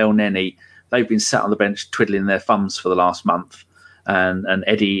Lokonga or El Neni, they've been sat on the bench twiddling their thumbs for the last month. And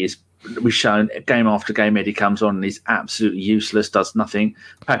Eddie we've shown game after game, Eddie comes on and he's absolutely useless, does nothing.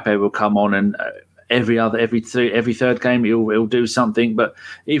 Pepe will come on and every third game he'll do something, but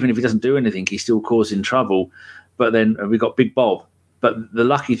even if he doesn't do anything, he's still causing trouble. But then we've got Big Bob. But the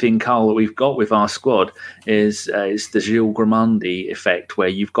lucky thing, Carl, that we've got with our squad is the Gilles Grimandi effect, where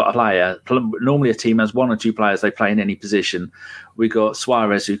you've got a player. Normally, a team has one or two players they play in any position. We got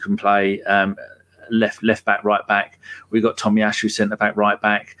Suarez who can play left back, right back. We got Tomiyasu centre back, right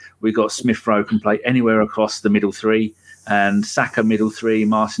back. We got Smith Rowe can play anywhere across the middle three, and Saka middle three,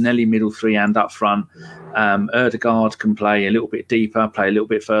 Martinelli middle three, and up front. Ødegaard can play a little bit deeper, play a little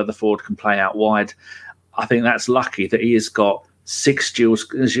bit further forward, can play out wide. I think that's lucky that he has got 6 Gilles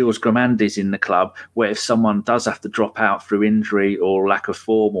Grimandis in the club, where if someone does have to drop out through injury or lack of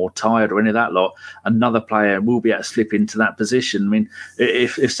form or tired or any of that lot, another player will be able to slip into that position. I mean,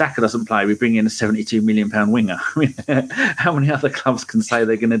 if Saka doesn't play, we bring in a £72 million winger. I mean, how many other clubs can say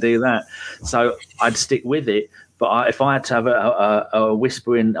they're going to do that? So I'd stick with it. But if I had to have a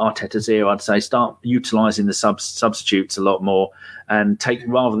whisper in Arteta's ear, I'd say start utilising the substitutes a lot more, and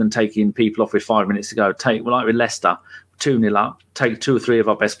rather than taking people off with 5 minutes to go, like with Leicester, 2-0 up, take 2 or 3 of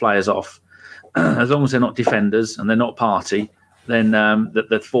our best players off. As long as they're not defenders and they're not party, then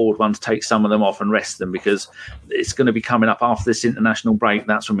the forward ones take some of them off and rest them, because it's going to be coming up after this international break.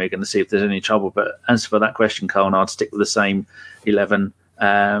 That's when we're going to see if there's any trouble. But as for that question, Carl, I'd stick with the same 11.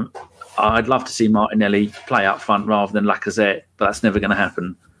 I'd love to see Martinelli play up front rather than Lacazette, but that's never going to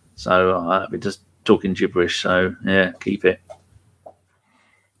happen. So we're just talking gibberish. So, yeah, keep it.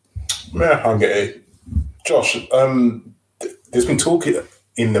 Yeah, I'll get it. Josh, there's been talk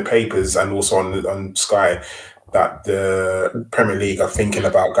in the papers and also on Sky that the Premier League are thinking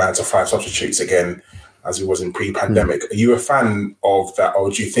about going to 5 substitutes again, as it was in pre-pandemic. Are you a fan of that, or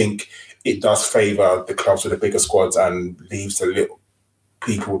do you think it does favour the clubs with the bigger squads and leaves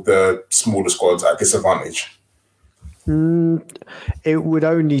the smaller squads at disadvantage? It would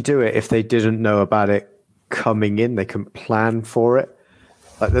only do it if they didn't know about it coming in. They couldn't plan for it.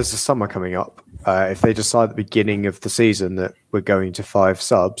 Like, there's the summer coming up. If they decide at the beginning of the season that we're going to 5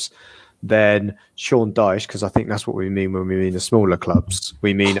 subs, then Sean Dyche, because I think that's what we mean when we mean the smaller clubs,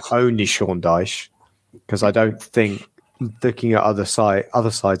 we mean only Sean Dyche, because I don't think, looking at other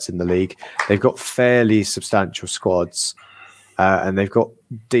sides in the league, they've got fairly substantial squads, and they've got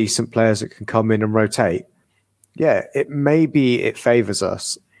decent players that can come in and rotate. Yeah, it favours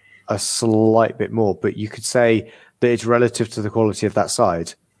us a slight bit more, but you could say that it's relative to the quality of that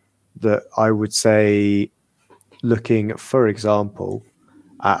side. That I would say, looking, for example,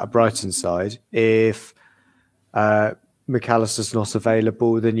 at a Brighton side, if McAllister's not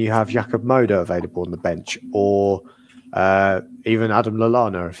available, then you have Jakob Moder available on the bench, or even Adam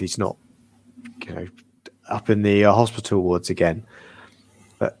Lallana if he's not, up in the hospital wards again.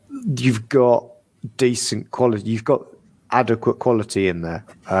 But you've got decent quality. You've got adequate quality in there.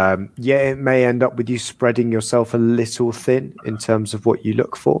 It may end up with you spreading yourself a little thin in terms of what you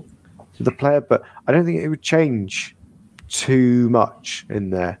look for to the player, but I don't think it would change too much in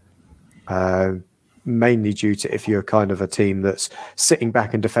there. Mainly due to, if you're kind of a team that's sitting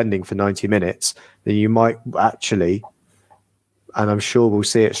back and defending for 90 minutes, then you might actually, and I'm sure we'll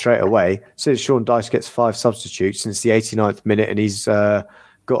see it straight away, since Sean Dyche gets 5 substitutes since the 89th minute and he's got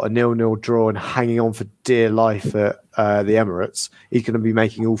a 0-0 draw and hanging on for dear life at the Emirates, he's going to be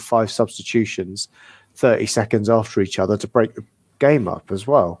making all 5 substitutions 30 seconds after each other to break the game up as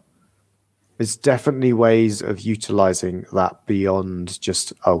well. There's definitely ways of utilising that beyond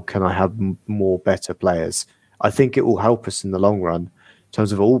just, can I have more better players? I think it will help us in the long run in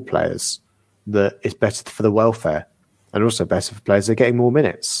terms of all players, that it's better for the welfare, and also better for players that are getting more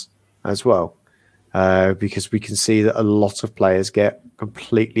minutes as well. Because we can see that a lot of players get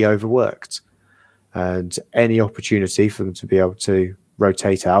completely overworked. and any opportunity for them to be able to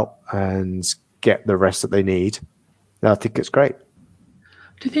rotate out and get the rest that they need, I think it's great.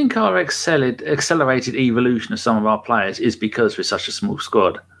 Do you think our accelerated evolution of some of our players is because we're such a small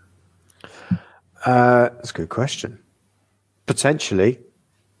squad? That's a good question. Potentially,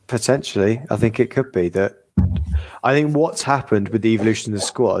 I think it could be that. I think what's happened with the evolution of the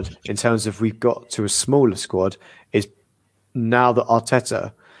squad, in terms of we've got to a smaller squad, is now that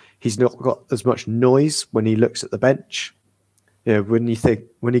Arteta, he's not got as much noise when he looks at the bench. You know, when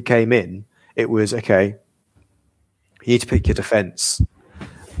he came in, it was okay. You need to pick your defence,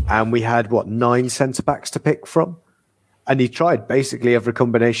 and we had 9 centre backs to pick from, and he tried basically every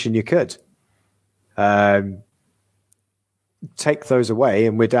combination you could. Take those away,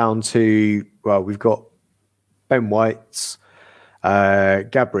 and we're down to we've got Ben White,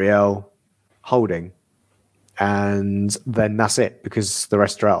 Gabriel, Holding, and then that's it because the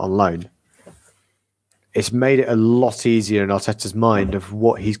rest are out on loan. It's made it a lot easier in Arteta's mind of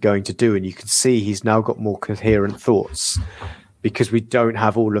what he's going to do, and you can see he's now got more coherent thoughts because we don't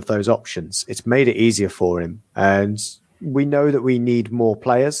have all of those options. It's made it easier for him, and we know that we need more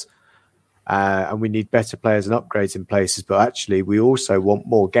players. And we need better players and upgrades in places, but actually we also want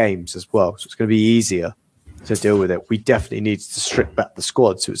more games as well. So it's going to be easier to deal with it. We definitely need to strip back the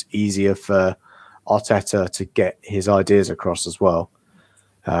squad so it's easier for Arteta to get his ideas across as well.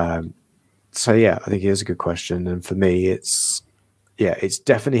 So yeah, I think it is a good question. And for me, it's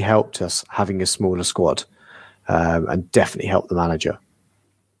definitely helped us having a smaller squad and definitely helped the manager.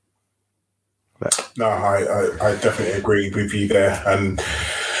 But. No, I definitely agree with you there. And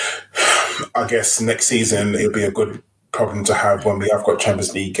I guess next season it'll be a good problem to have when we have got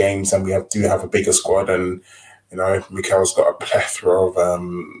Champions League games and we do have a bigger squad, and you know Mikel's got a plethora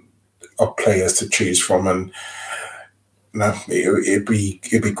of players to choose from, and it'd be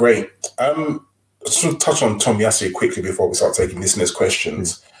great. I just want to touch on Tomiyasu quickly before we start taking listeners'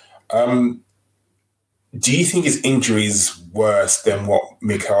 questions. Do you think his injury is worse than what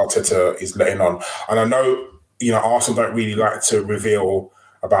Mikel Arteta is letting on? And I know Arsenal don't really like to reveal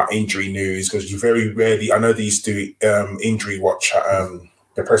about injury news because you very rarely. I know they used to do injury watch at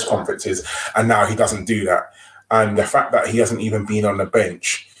the press conferences, and now he doesn't do that. And the fact that he hasn't even been on the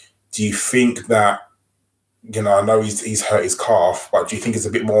bench, do you think that I know he's hurt his calf, but do you think it's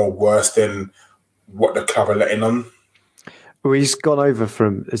a bit more worse than what the club are letting on? Well, he's gone over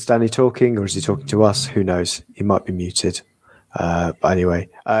from. Is Danny talking, or is he talking to us? Who knows? He might be muted. But anyway,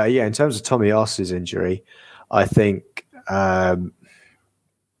 in terms of Tomiyasu's injury, I think.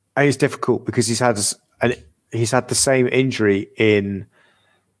 It's difficult because he's had the same injury in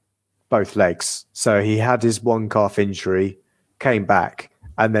both legs. So he had his one calf injury, came back,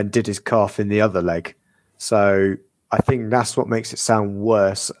 and then did his calf in the other leg. So I think that's what makes it sound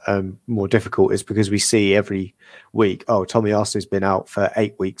worse and more difficult, is because we see every week, Tomiyasu's been out for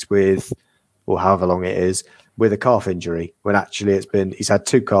 8 weeks with, or however long it is, with a calf injury, when actually he's had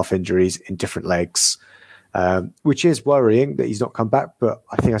 2 calf injuries in different legs. Which is worrying that he's not come back. But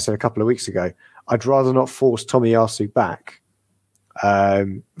I think I said a couple of weeks ago, I'd rather not force Tomiyasu back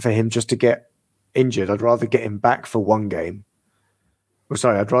for him just to get injured. I'd rather get him back for 1 game.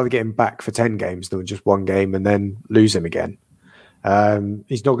 I'd rather get him back for 10 games than just 1 game and then lose him again.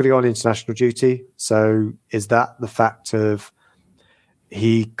 He's not going to go on international duty. So is that the fact of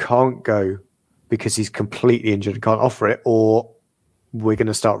he can't go because he's completely injured and can't offer it, or we're going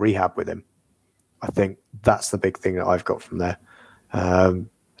to start rehab with him? I think that's the big thing that I've got from there. I don't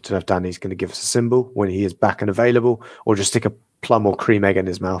know if Danny's going to give us a symbol when he is back and available, or just stick a plum or cream egg in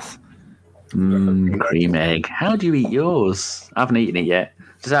his mouth. Cream egg. How do you eat yours? I haven't eaten it yet.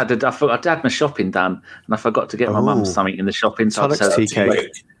 I had my shopping done, and I forgot to get my mum something in the shopping. So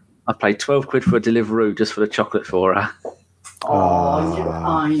I paid 12 quid for a Deliveroo just for the chocolate for her.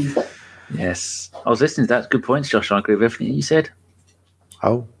 Oh, yes. I was listening to that. Good points, Josh. I agree with everything you said.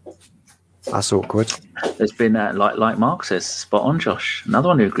 Oh. That's awkward. There's been, like Mark says, spot on, Josh. Another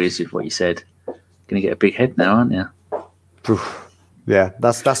one who agrees with what you said. Going to get a big head now, aren't you? Yeah,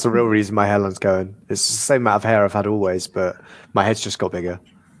 that's the real reason my hairline's going. It's the same amount of hair I've had always, but my head's just got bigger.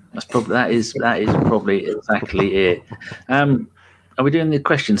 That is probably exactly it. Are we doing the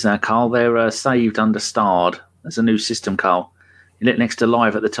questions now, Carl? They're saved under Starred. There's a new system, Carl. You look next to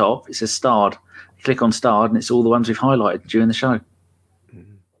live at the top. It says Starred. You click on Starred, and it's all the ones we've highlighted during the show.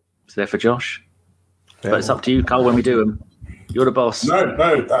 It's there for Josh. But it's up to you, Carl, when we do them. You're the boss.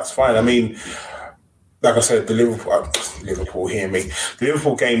 No, that's fine. I mean, like I said, the Liverpool, hear me. The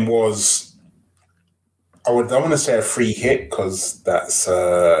Liverpool game was, I don't want to say a free hit because that's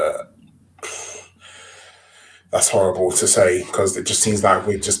horrible to say, because it just seems like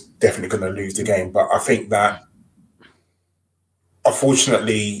we're just definitely going to lose the game. But I think that,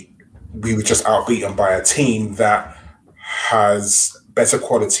 unfortunately, we were just outbeaten by a team that has better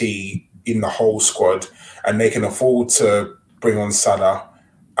quality in the whole squad, and they can afford to bring on Salah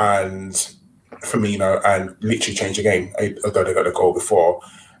and Firmino and literally change the game, although they got a goal before,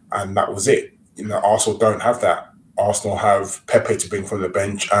 and that was it. Arsenal don't have that. Arsenal have Pepe to bring from the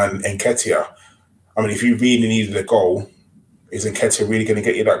bench and Nketiah. I mean, if you really needed a goal, is Nketiah really going to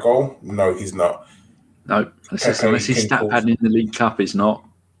get you that goal? No, he's not. No, unless he's stat padding in the League Cup, he's not.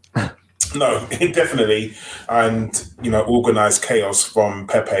 No, definitely. And, organised chaos from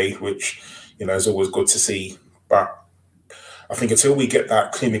Pepe, which, is always good to see. But I think until we get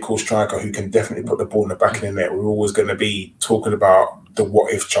that clinical striker who can definitely put the ball in the back of the net, we're always going to be talking about the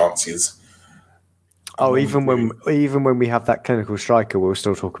what-if chances. Oh, even when we have that clinical striker, we'll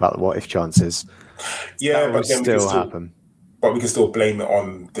still talk about the what-if chances. Yeah, that but then still happen. But we can still blame it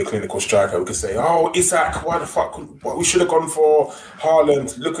on the clinical striker. We can say, Isak, why the fuck? We should have gone for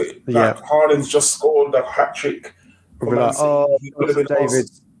Haaland. Look at Haaland's just scored a hat-trick.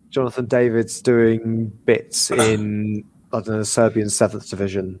 Jonathan David's doing bits in, Serbian 7th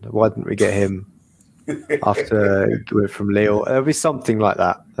division. Why didn't we get him after he went from Lille? There'll be something like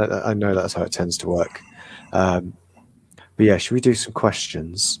that. I know that's how it tends to work. But yeah, should we do some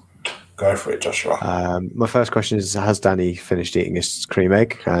questions? Go for it, Joshua. My first question is, has Danny finished eating his cream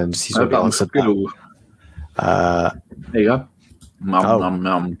egg? And he's already answered that. There you go.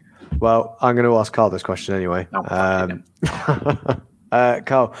 Nom. Well, I'm going to ask Carl this question anyway.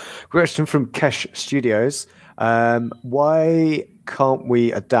 Carl, question from Kesh Studios. Why can't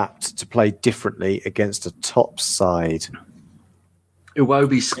we adapt to play differently against a top side?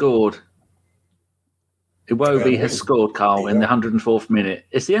 Iwobi scored. Iwobi has scored, Carl, in the 104th minute.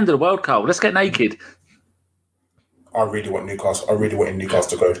 It's the end of the world, Carl. Let's get naked. I really want Newcastle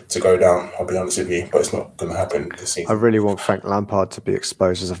to go down, I'll be honest with you, but it's not going to happen this season. I really want Frank Lampard to be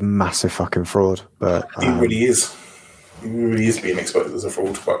exposed as a massive fucking fraud, but he really is. He really is being exposed as a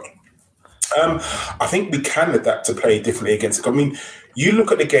fraud, but I think we can adapt to play differently against. I mean, you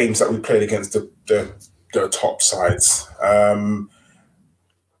look at the games that we played against the top sides.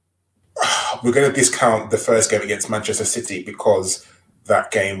 We're going to discount the first game against Manchester City because that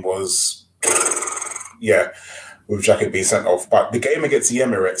game was, with Xhaka being sent off. But the game against the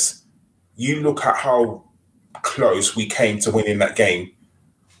Emirates, you look at how close we came to winning that game,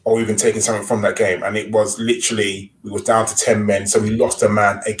 or even taking something from that game. And it was literally, we were down to 10 men, so we lost a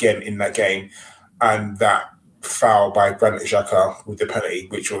man again in that game. And that foul by Granit Xhaka with the penalty,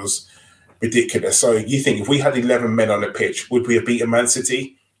 which was ridiculous. So you think if we had 11 men on the pitch, would we have beaten Man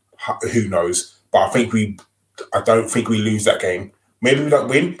City? Who knows? But I don't think we lose that game. Maybe we don't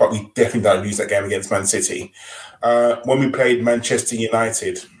win, but we definitely don't lose that game against Man City. When we played Manchester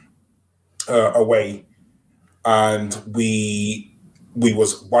United away, and we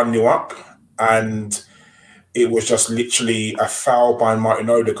was 1-0 up, and it was just literally a foul by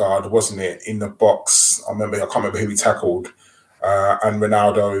Martin Odegaard, wasn't it, in the box? I can't remember who he tackled, and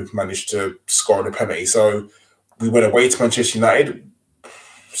Ronaldo managed to score the penalty. So we went away to Manchester United,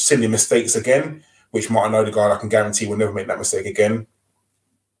 silly mistakes again, which Martin Odegaard, I can guarantee, will never make that mistake again.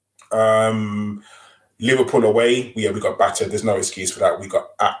 Liverpool away, we got battered. There's no excuse for that. We got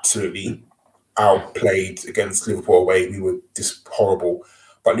absolutely outplayed against Liverpool away. We were just horrible.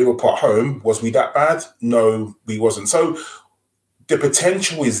 But Liverpool at home, was we that bad? No, we wasn't. So the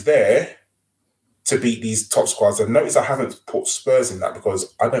potential is there to beat these top squads. And notice I haven't put Spurs in that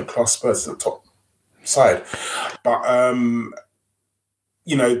because I don't class Spurs as a top side. But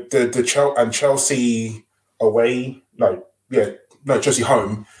the Chelsea away, Chelsea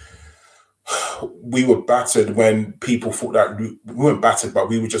home, we were battered when people thought that we weren't battered, but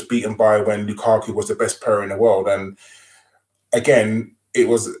we were just beaten by when Lukaku was the best player in the world. And again, it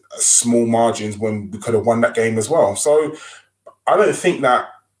was small margins when we could have won that game as well. So I don't think that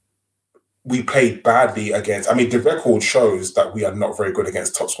we played badly against. I mean, the record shows that we are not very good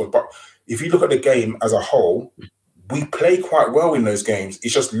against top squad. But if you look at the game as a whole, we play quite well in those games.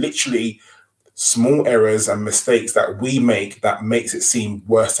 It's just literally small errors and mistakes that we make that makes it seem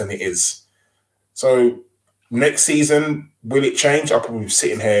worse than it is. So next season, will it change? I'll probably be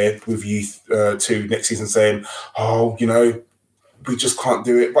sitting here with you two next season saying, we just can't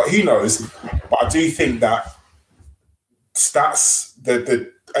do it. But who knows? But I do think that stats, at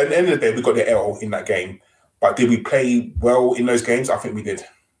the end of the day, we got the L in that game. But did we play well in those games? I think we did.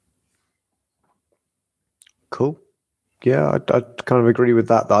 Cool. Yeah, I kind of agree with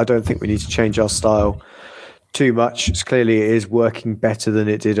that, but I don't think we need to change our style too much. It's clearly it is working better than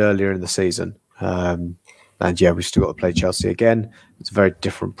it did earlier in the season. And yeah, we've still got to play Chelsea again. It's a very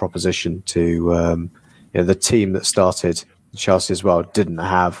different proposition to the team that started Chelsea as well. Didn't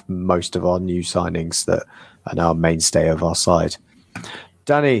have most of our new signings that are now mainstay of our side.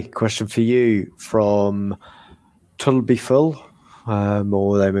 Danny, question for you from Tullby Full,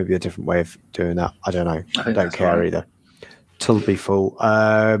 or there may be a different way of doing that. I don't know. I don't care either. Tullby Full.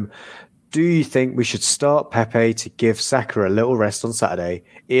 Do you think we should start Pepe to give Saka a little rest on Saturday?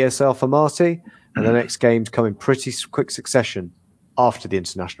 ESL for Marty, and the next games come in pretty quick succession after the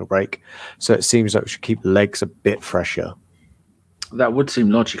international break. So it seems like we should keep the legs a bit fresher. That would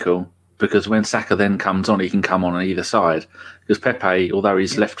seem logical, because when Saka then comes on, he can come on either side. Because Pepe, although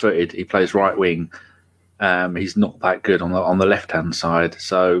he's left-footed, he plays right wing. He's not that good on the left-hand side.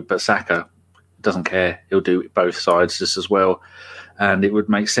 So, but Saka doesn't care. He'll do both sides just as well. And it would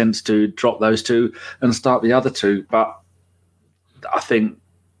make sense to drop those two and start the other two. But I think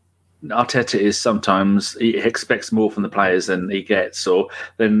Arteta is sometimes, he expects more from the players than he gets, or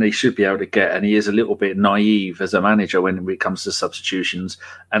than he should be able to get. And he is a little bit naive as a manager when it comes to substitutions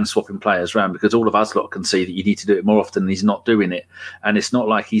and swapping players around, because all of us lot can see that you need to do it more often, and he's not doing it. And it's not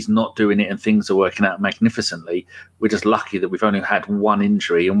like he's not doing it and things are working out magnificently. We're just lucky that we've only had one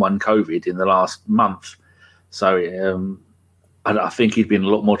injury and one COVID in the last month. So I think he'd be in a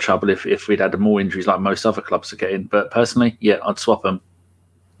lot more trouble if we'd had more injuries like most other clubs are getting. But personally, yeah, I'd swap them.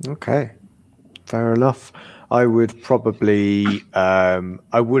 Okay, fair enough. I would probably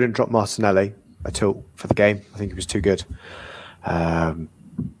I wouldn't drop Martinelli at all for the game. I think he was too good to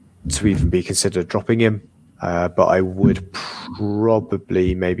even be considered dropping him. But I would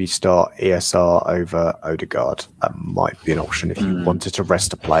probably maybe start ESR over Odegaard. That might be an option if you wanted to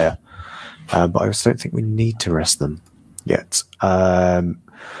rest a player. But I also don't think we need to rest them yet. Carl,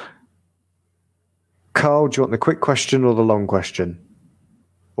 do you want the quick question or the long question?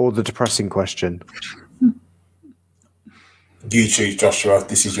 Or the depressing question? You choose, Joshua.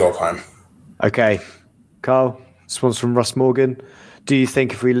 This is your time. Okay. Carl, this one's from Russ Morgan. Do you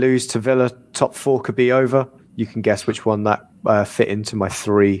think if we lose to Villa, top four could be over? You can guess which one that fit into my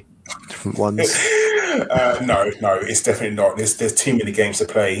three different ones. No, it's definitely not. There's too many games to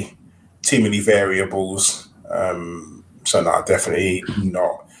play, too many variables. So no, definitely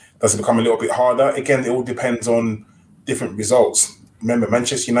not. Does it become a little bit harder? Again, it all depends on different results. Remember,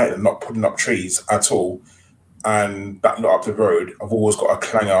 Manchester United are not putting up trees at all, and that lot up the road have always got a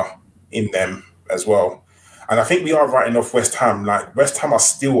clanger in them as well. And I think we are writing off West Ham. Like, West Ham are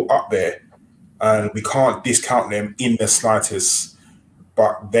still up there, and we can't discount them in the slightest.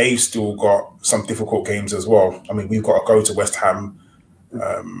 But they've still got some difficult games as well. I mean, we've got to go to West Ham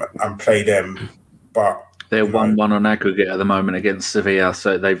and play them, but they're 1-1 on aggregate at the moment against Sevilla.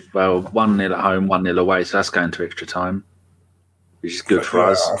 So they've 1-0 at home, 1-0 away. So that's going to extra time, which is good for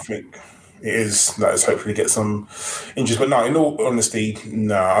us. I think it is. Let's hopefully get some injuries. But no, in all honesty,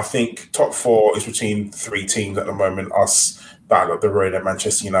 I think top four is between three teams at the moment. Us, battle up the road at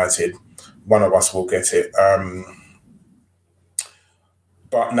Manchester United. One of us will get it.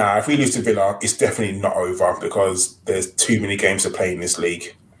 But if we lose to Villa, it's definitely not over, because there's too many games to play in this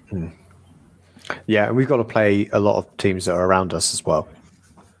league. Yeah, and we've got to play a lot of teams that are around us as well.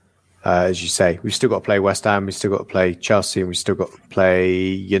 As you say, we've still got to play West Ham, we've still got to play Chelsea, and we've still got to play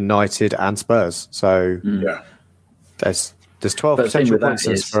United and Spurs. So there's 12 potential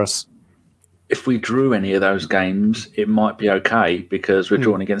points for us. If we drew any of those games, it might be okay, because we're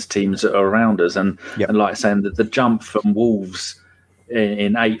drawing against teams that are around us. And like saying that the jump from Wolves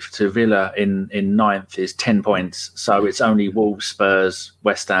in 8th to Villa in 9th is 10 points. So it's only Wolves, Spurs,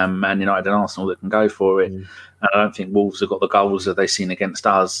 West Ham, Man United and Arsenal that can go for it. And I don't think Wolves have got the goals that they've seen against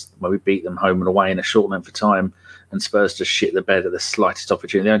us, where we beat them home and away in a short length of time, and Spurs just shit the bed at the slightest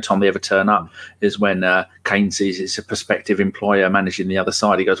opportunity. The only time they ever turn up is when Kane sees it's a prospective employer managing the other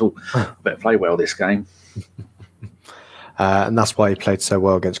side. He goes, I better play well this game. And that's why he played so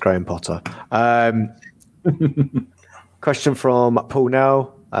well against Graham Potter. Question from Paul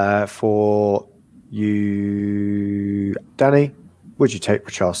now for you, Danny. Would you take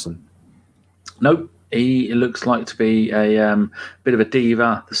Richarlison? Nope. He looks like to be a bit of a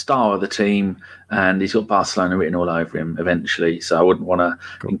diva, the star of the team, and he's got Barcelona written all over him eventually. So I wouldn't want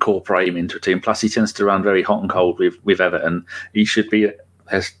to incorporate him into a team. Plus, he tends to run very hot and cold with Everton. He should be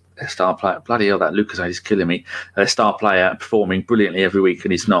a star player. Bloody hell, that Lucas is killing me. A star player performing brilliantly every week,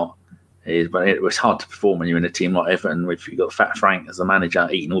 and he's not. But it was hard to perform when you're in a team like Everton, if you've got Fat Frank as the manager,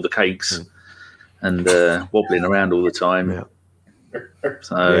 eating all the cakes and wobbling around all the time. Yeah.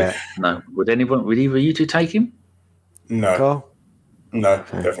 So no, would either of you two take him? No, Carl? No,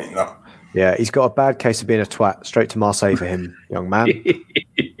 definitely not. Yeah, he's got a bad case of being a twat. Straight to Marseille for him, young man.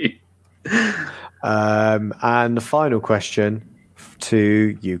 And the final question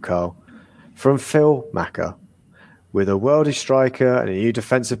to you, Carl, from Phil Macker. With a worldy striker and a new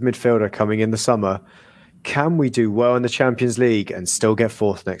defensive midfielder coming in the summer, can we do well in the Champions League and still get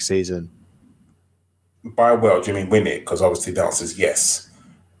fourth next season? By well, do you mean win it? Because obviously the answer is yes.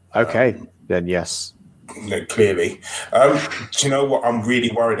 Okay, then yes. Clearly. Do you know what I'm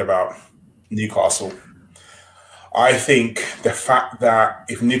really worried about? Newcastle. I think the fact that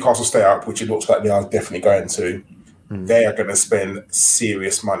if Newcastle stay up, which it looks like they are definitely going to, they are going to spend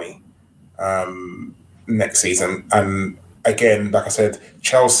serious money next season. And again, like I said,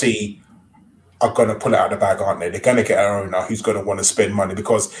 Chelsea are going to pull it out of the bag, aren't they? They're going to get an owner who's going to want to spend money,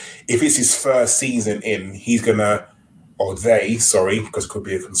 because if it's his first season in, he's going to, or they, sorry, because it could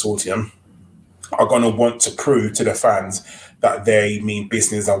be a consortium, are going to want to prove to the fans that they mean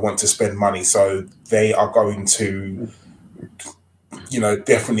business and want to spend money. So they are going to,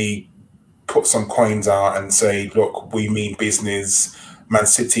 definitely put some coins out and say, look, we mean business. Man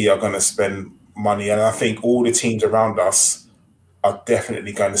City are going to spend money. And I think all the teams around us are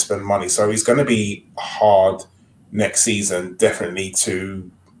definitely going to spend money. So it's going to be hard next season, definitely, to,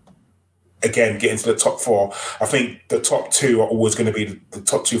 again, get into the top four. I think the top two are always going to be the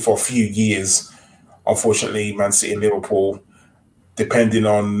top two for a few years. Unfortunately, Man City and Liverpool, depending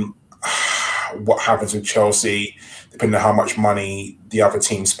on what happens with Chelsea, depending on how much money the other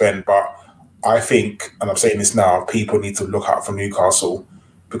teams spend. But I think, and I'm saying this now, people need to look out for Newcastle,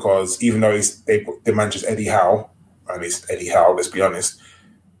 because even though the manager's Eddie Howe, and it's Eddie Howe, let's be honest,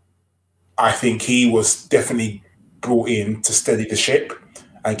 I think he was definitely brought in to steady the ship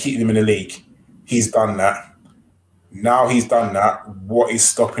and keep them in the league. He's done that. Now he's done that, what is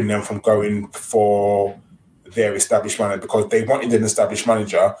stopping them from going for their established manager? Because they wanted an established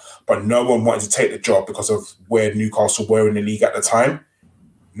manager, but no one wanted to take the job because of where Newcastle were in the league at the time.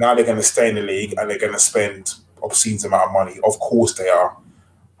 Now they're going to stay in the league and they're going to spend obscene amount of money. Of course they are.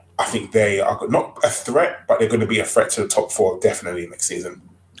 I think they are not a threat, but they're going to be a threat to the top four definitely next season.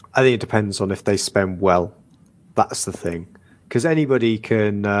 I think it depends on if they spend well. That's the thing. Because anybody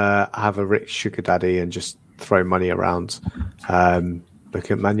can have a rich sugar daddy and just throw money around. Look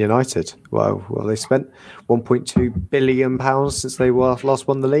at Man United. Well, they spent £1.2 billion since they last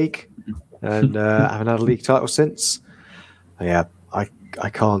won the league, and haven't had a league title since. Yeah, I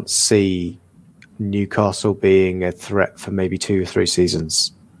can't see Newcastle being a threat for maybe 2 or 3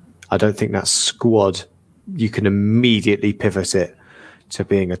 seasons. I don't think that squad, you can immediately pivot it to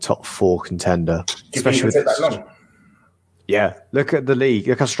being a top 4 contender. Especially with that long. Yeah, look at the league.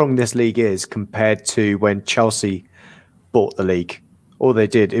 Look how strong this league is compared to when Chelsea bought the league. All they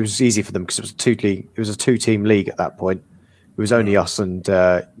did, it was easy for them because it was a 2-team league at that point. It was only us and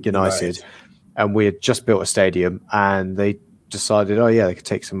United, and we had just built a stadium, and they decided, they could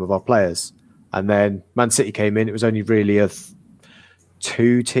take some of our players. And then Man City came in. It was only really a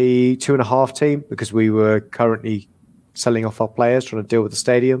 2.5 team because we were currently selling off our players, trying to deal with the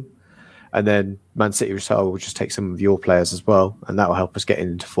stadium. And then Man City was we'll just take some of your players as well, and that will help us get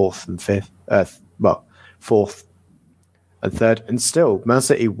into 4th and 5th. 4th and 3rd. And still, Man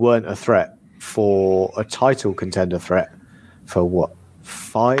City weren't a threat for a title contender threat for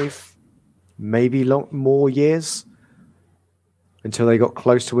 5, maybe more years until they got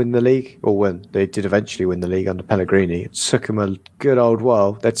close to win the league, or when they did eventually win the league under Pellegrini. It took them a good old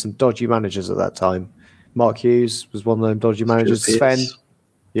while. They had some dodgy managers at that time. Mark Hughes was one of them dodgy managers.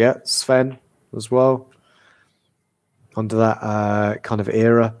 Sven as well. Under that kind of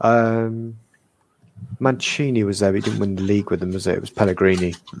era. Mancini was there, but he didn't win the league with them, was it? It was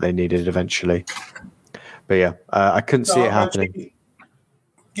Pellegrini that they needed eventually. But yeah, I couldn't see it happening.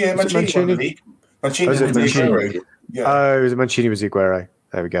 Yeah, Mancini won the league. Mancini was Aguero. Yeah. Oh, it was Mancini was Aguero.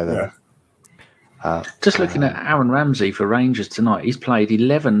 There we go then. Yeah. Just looking at Aaron Ramsey for Rangers tonight, he's played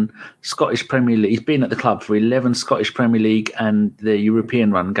 11 Scottish Premier League. He's been at the club for 11 Scottish Premier League and the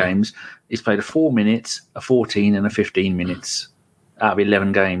European run games. He's played a 4 minutes, a 14 and a 15 minutes out of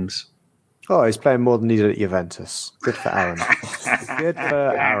 11 games. Oh, he's playing more than he did at Juventus. Good for Aaron. Good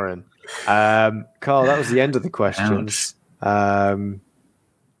for Aaron. Carl, that was the end of the questions. Back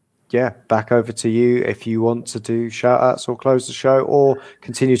over to you if you want to do shout-outs or close the show or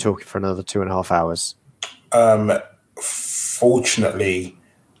continue talking for another 2.5 hours. Fortunately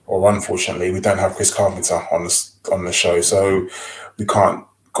or unfortunately, we don't have Chris Carpenter on the show, so we can't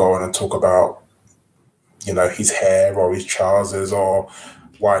go on and talk about, his hair or his trousers or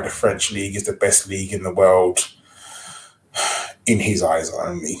why the French league is the best league in the world in his eyes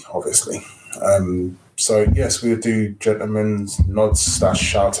only, obviously. So, yes, we'll do gentlemen's nods /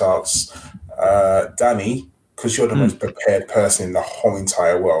 shout-outs. Danny, because you're the most prepared person in the whole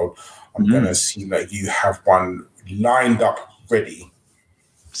entire world, I'm going to assume that you have one lined up ready.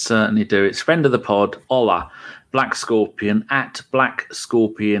 Certainly do. It's friend of the pod, Ola, Black Scorpion, at Black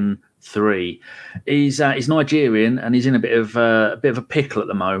Scorpion 3. He's Nigerian and he's in a bit of a pickle at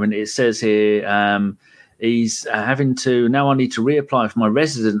the moment. It says here he's having to now. I need to reapply for my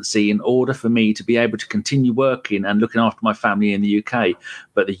residency in order for me to be able to continue working and looking after my family in the UK.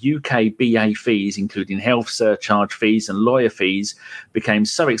 But the UK BA fees, including health surcharge fees and lawyer fees, became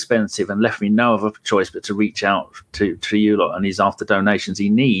so expensive and left me no other choice but to reach out to you lot. And he's after donations. He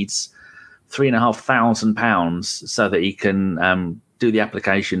needs £3,500 so that he can do the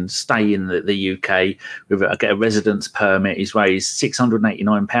application, stay in the UK, get a residence permit. He's raised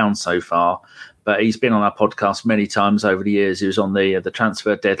 £689 so far. But he's been on our podcast many times over the years. He was on the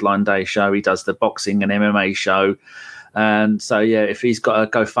Transfer Deadline Day show. He does the boxing and MMA show. And so, yeah, if he's got a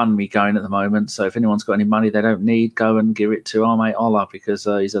GoFundMe going at the moment, so if anyone's got any money they don't need, go and give it to our mate Ola, because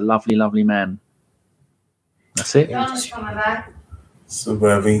he's a lovely, lovely man. That's it. So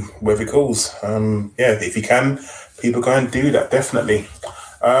wherever he calls. If you can, people go and do that, definitely.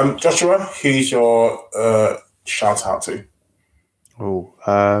 Joshua, who's your shout out to?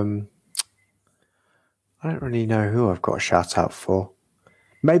 I don't really know who I've got a shout out for.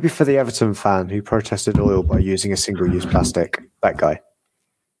 Maybe for the Everton fan who protested oil by using a single-use plastic. That guy.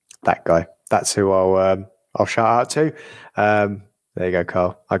 That's who I'll shout out to. There you go,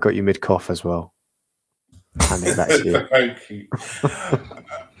 Carl. I got you mid-cough as well. Hand it back to you. Thank you.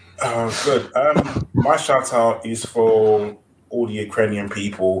 Good. My shout out is for all the Ukrainian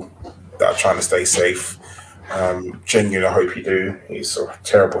people that are trying to stay safe. Genuinely, I hope you do. It's a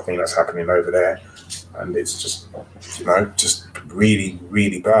terrible thing that's happening over there. And it's just, just really,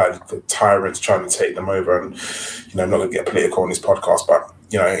 really bad. The tyrants trying to take them over. And, I'm not going to get political on this podcast, but,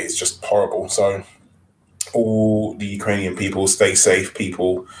 it's just horrible. So all the Ukrainian people, stay safe,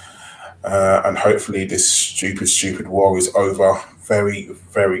 people. And hopefully this stupid war is over very,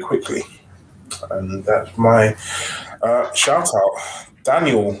 very quickly. And that's my shout out.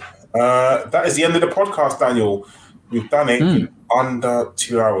 Daniel, that is the end of the podcast, Daniel. We've done it in under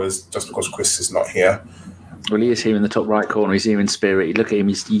 2 hours just because Chris is not here. Well, he is here in the top right corner. He's here in spirit. Look at him.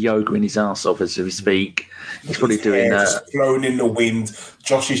 He's yogaing his ass off as we speak. He's probably doing that. Blown in the wind.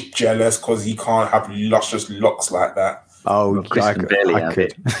 Josh is jealous because he can't have luscious locks like that. Oh, well, Chris can barely have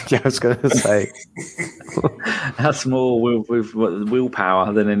it. Yeah, I was going to say. That's more with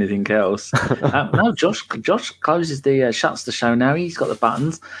willpower than anything else. No, Josh closes shuts the show now. He's got the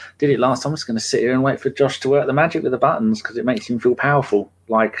buttons. Did it last time. I'm just going to sit here and wait for Josh to work the magic with the buttons because it makes him feel powerful,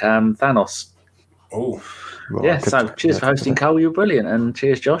 like Thanos. Oh, well, yeah. So cheers for hosting, Cole. You're brilliant, and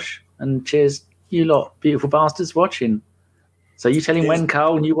cheers, Josh, and cheers, you lot, beautiful bastards watching. So you tell him when,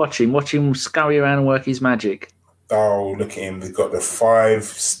 Cole, and you watch him scurry around and work his magic. Oh, look at him. He's got the 5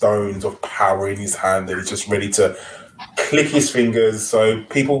 stones of power in his hand and he's just ready to click his fingers. So,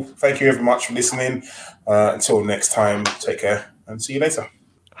 people, thank you very much for listening. Until next time, take care and see you later.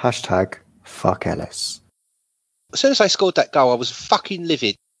 #fuck Ellis. As soon as I scored that goal, I was fucking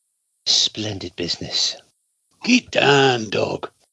livid. Splendid business. Get down, dog.